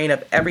against the grain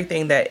of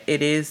everything that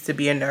it is to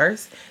be a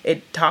nurse.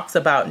 It talks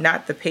about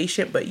not the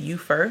patient, but you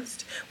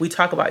first. We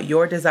talk about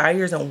your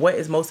desires and what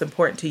is most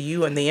important to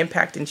you and the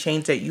impact and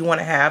change that you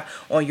want to have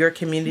on your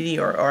community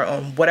or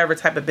on whatever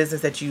type of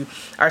business that you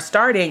are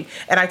starting.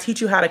 And I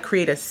teach you how to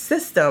create a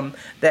system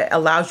that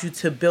allows you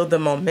to build the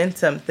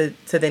momentum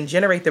to then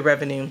generate the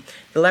revenue,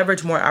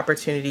 leverage more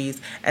opportunities,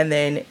 and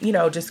then,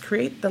 just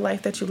create the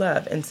life that you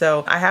love. And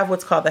so I have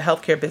what's called the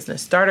Healthcare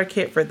Business Starter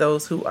Kit for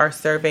those who are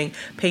serving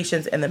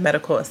patients in the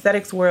medical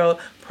aesthetics world,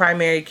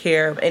 primary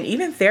care, and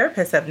even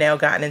therapists have now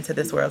gotten into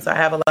this world. So I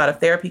have a lot of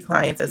therapy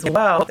clients as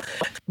well,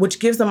 which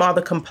gives them all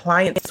the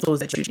compliance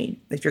tools that you need.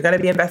 If you're going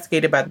to be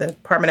investigated by the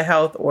Department of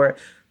Health or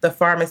the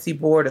pharmacy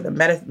board or the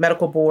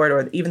medical board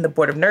or even the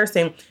board of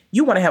nursing,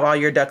 you want to have all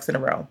your ducks in a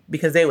row,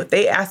 because if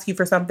they ask you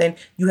for something,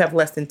 you have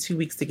less than 2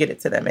 weeks to get it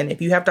to them. And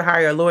if you have to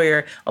hire a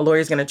lawyer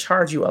is going to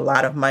charge you a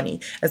lot of money.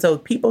 And so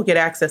people get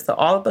access to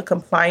all of the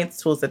compliance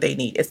tools that they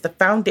need. It's the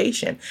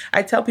foundation.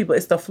 I tell people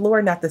it's the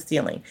floor, not the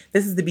ceiling.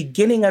 This is the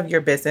beginning of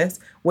your business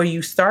where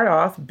you start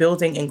off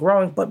building and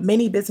growing, but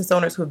many business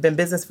owners who have been in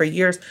business for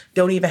years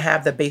don't even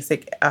have the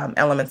basic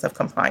elements of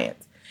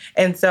compliance.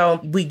 And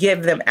so we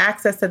give them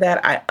access to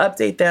that. I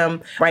update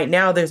them. Right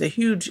now, there's a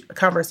huge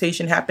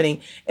conversation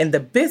happening in the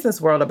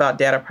business world about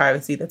data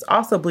privacy that's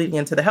also bleeding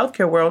into the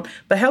healthcare world.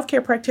 But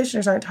healthcare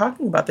practitioners aren't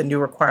talking about the new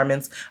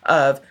requirements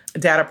of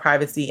data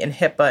privacy and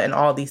HIPAA and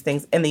all these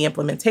things in the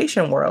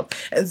implementation world.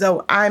 And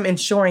so I'm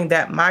ensuring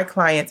that my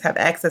clients have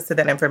access to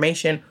that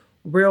information,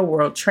 real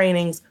world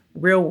trainings,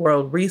 real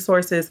world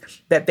resources,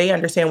 that they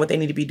understand what they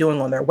need to be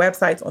doing on their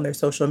websites, on their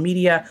social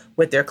media,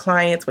 with their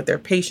clients, with their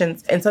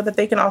patients, and so that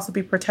they can also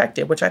be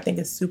protected, which I think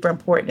is super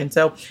important. And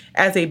so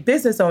as a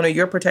business owner,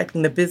 you're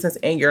protecting the business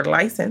and your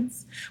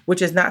license,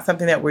 which is not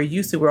something that we're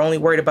used to. We're only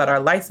worried about our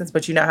license,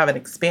 but you now have an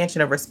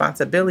expansion of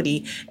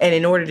responsibility. And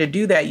in order to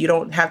do that, you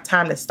don't have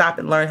time to stop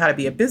and learn how to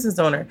be a business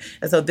owner.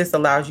 And so this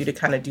allows you to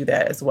kind of do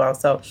that as well.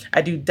 So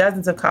I do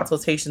dozens of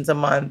consultations a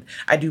month.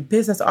 I do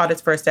business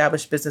audits for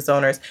established business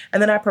owners.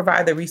 And then I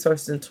provide the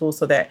resources and tools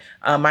so that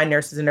my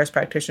nurses and nurse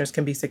practitioners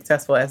can be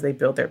successful as they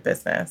build their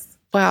business.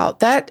 Wow,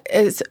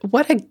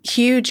 what a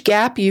huge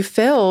gap you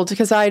filled,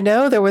 because I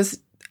know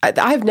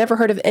I've never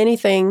heard of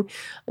anything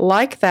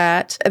like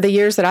that. The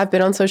years that I've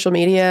been on social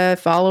media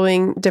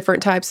following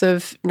different types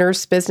of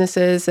nurse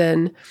businesses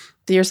and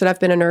the years that I've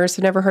been a nurse,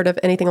 I've never heard of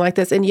anything like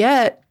this. And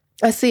yet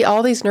I see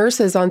all these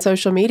nurses on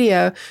social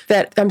media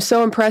that I'm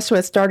so impressed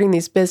with starting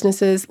these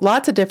businesses.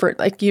 Lots of different,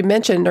 like you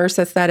mentioned, nurse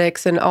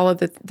aesthetics and all of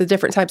the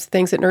different types of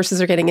things that nurses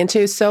are getting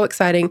into. So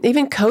exciting.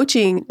 Even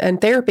coaching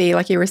and therapy,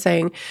 like you were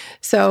saying.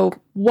 So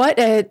what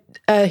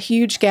a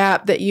huge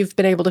gap that you've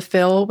been able to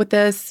fill with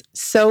this.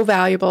 So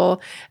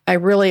valuable. I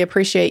really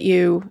appreciate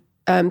you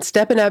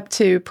stepping up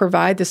to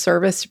provide the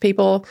service to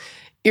people.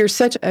 You're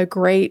such a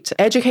great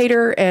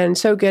educator and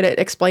so good at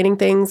explaining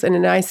things in a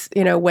nice,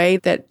 way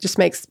that just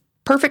makes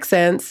perfect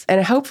sense.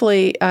 And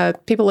hopefully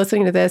people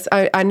listening to this,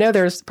 I know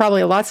there's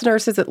probably lots of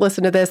nurses that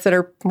listen to this that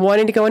are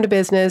wanting to go into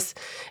business.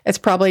 It's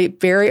probably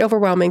very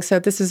overwhelming. So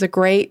this is a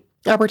great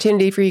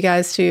opportunity for you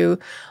guys to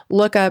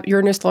look up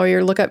Your Nurse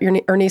Lawyer, look up your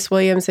Ernice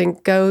Williams,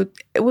 and go.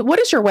 What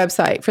is your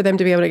website for them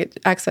to be able to get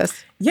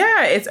access?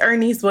 Yeah, it's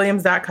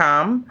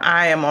ErniceWilliams.com.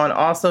 I am on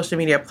all social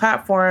media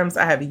platforms.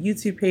 I have a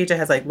YouTube page that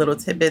has like little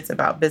tidbits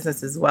about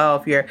business as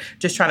well. If you're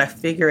just trying to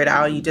figure it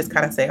out, you just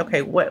kind of say,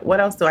 okay, what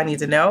else do I need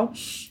to know?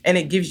 And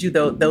it gives you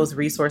those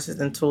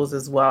resources and tools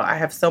as well. I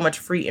have so much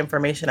free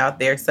information out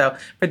there. So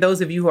for those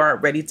of you who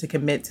aren't ready to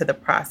commit to the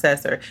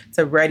process or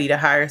to ready to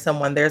hire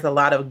someone, there's a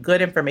lot of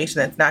good information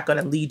that's not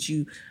going to lead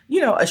you,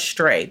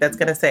 astray. That's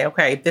going to say,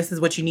 okay, this is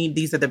what you need.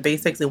 These are the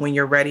basics. And when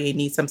you're ready and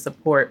need some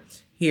support,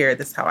 here,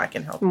 this is how I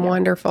can help you.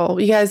 Wonderful.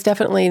 You guys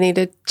definitely need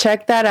to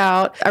check that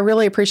out. I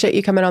really appreciate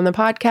you coming on the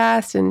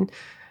podcast and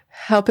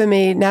helping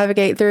me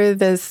navigate through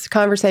this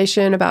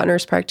conversation about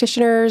nurse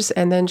practitioners,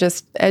 and then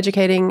just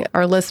educating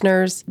our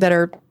listeners that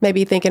are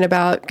maybe thinking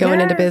about going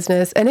into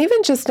business, and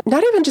even just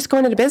not even just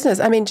going into business.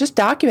 I mean, just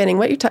documenting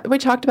what we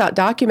talked about,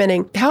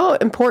 documenting how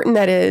important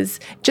that is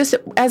just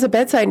as a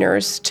bedside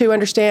nurse to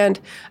understand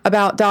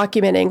about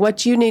documenting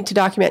what you need to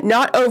document,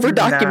 not over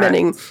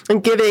documenting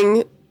and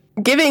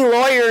giving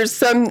lawyers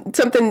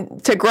something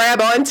to grab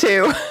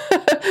onto.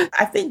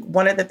 I think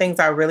one of the things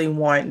I really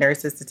want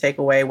nurses to take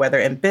away, whether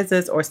in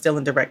business or still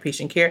in direct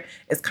patient care,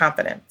 is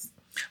confidence.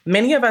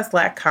 Many of us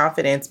lack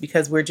confidence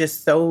because we're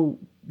just so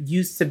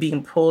used to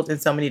being pulled in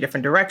so many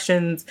different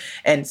directions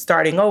and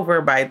starting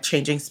over by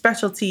changing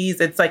specialties.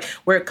 It's like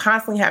we're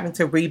constantly having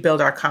to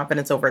rebuild our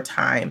confidence over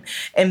time.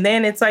 And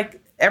then it's like,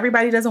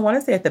 everybody doesn't want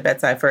to stay at the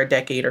bedside for a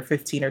decade or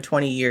 15 or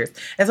 20 years.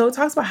 And so it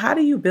talks about how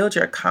do you build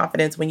your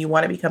confidence when you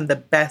want to become the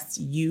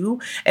best you?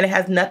 And it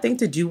has nothing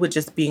to do with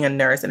just being a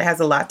nurse. And it has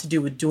a lot to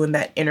do with doing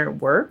that inner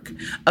work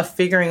of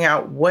figuring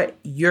out what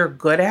you're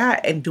good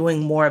at and doing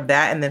more of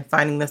that, and then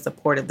finding the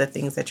support of the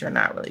things that you're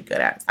not really good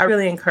at. I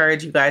really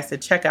encourage you guys to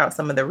check out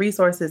some of the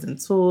resources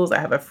and tools. I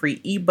have a free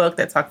ebook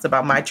that talks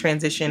about my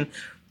transition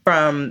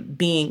from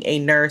being a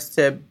nurse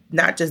to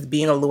not just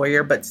being a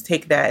lawyer, but to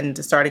take that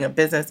into starting a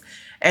business.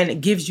 And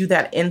it gives you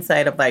that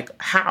insight of like,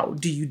 how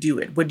do you do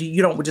it?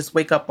 You don't just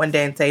wake up one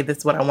day and say, this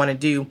is what I want to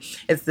do.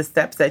 It's the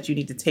steps that you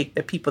need to take,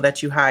 the people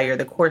that you hire,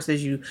 the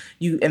courses you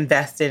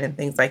invest in, and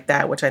things like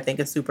that, which I think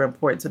is super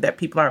important so that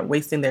people aren't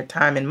wasting their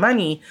time and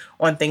money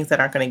on things that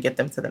aren't going to get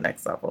them to the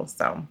next level.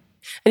 So,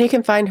 and you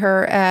can find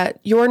her at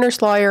Your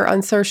Nurse Lawyer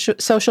on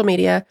social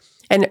media,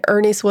 and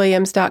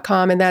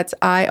ErniceWilliams.com, and that's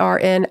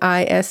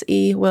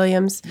IRNISE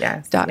Williams.com.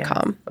 Yes.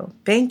 So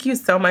thank you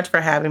so much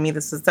for having me.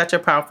 This was such a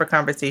powerful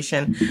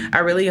conversation. I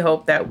really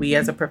hope that we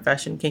as a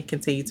profession can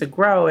continue to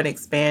grow and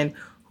expand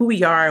who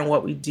we are and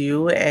what we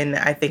do. And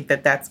I think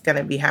that that's going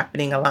to be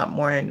happening a lot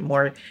more and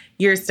more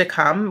years to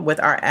come with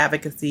our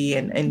advocacy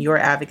and your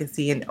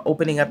advocacy and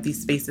opening up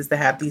these spaces to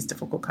have these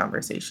difficult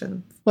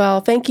conversations. Well,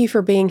 thank you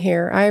for being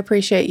here. I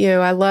appreciate you.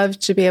 I love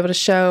to be able to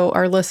show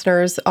our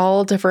listeners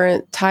all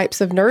different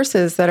types of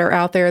nurses that are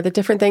out there, the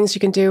different things you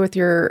can do with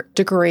your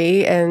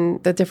degree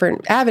and the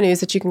different avenues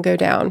that you can go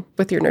down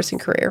with your nursing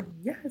career.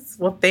 Yes.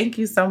 Well, thank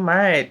you so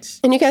much.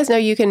 And you guys know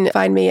you can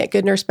find me at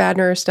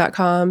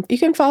goodnursebadnurse.com. You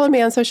can follow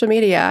me on social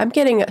media. I'm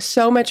getting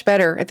so much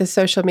better at the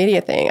social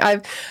media thing.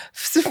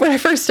 When I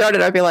first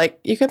started, I'd be like,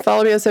 you can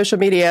follow me on social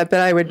media, but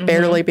I would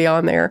barely be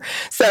on there.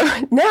 So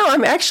now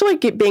I'm actually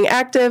being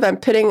active. I'm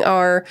putting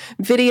our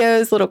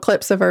videos, little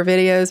clips of our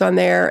videos on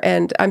there,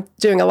 and I'm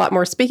doing a lot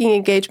more speaking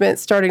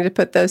engagements, starting to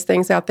put those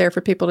things out there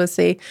for people to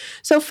see.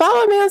 So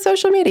follow me on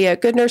social media,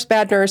 Good Nurse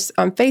Bad Nurse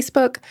on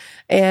Facebook,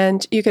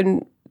 and you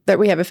can that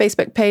we have a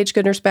Facebook page,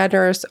 Good Nurse, Bad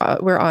Nurse.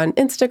 We're on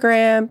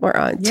Instagram. We're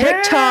on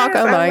TikTok.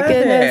 Oh my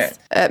goodness.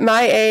 At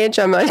my age,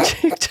 I'm on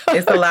TikTok.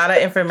 It's a lot of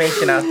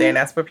information out there, and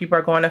that's where people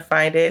are going to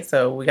find it.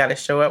 So we got to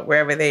show up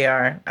wherever they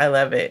are. I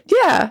love it.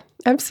 Yeah,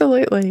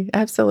 absolutely.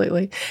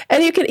 Absolutely.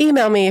 And you can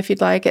email me if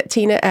you'd like at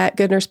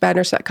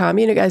tina@goodnursebadnurse.com.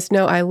 You guys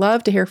know I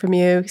love to hear from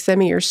you. Send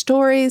me your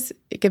stories.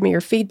 Give me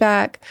your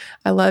feedback.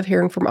 I love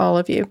hearing from all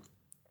of you.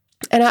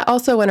 And I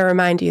also want to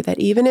remind you that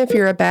even if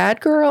you're a bad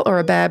girl or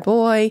a bad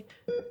boy,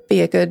 be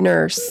a good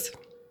nurse.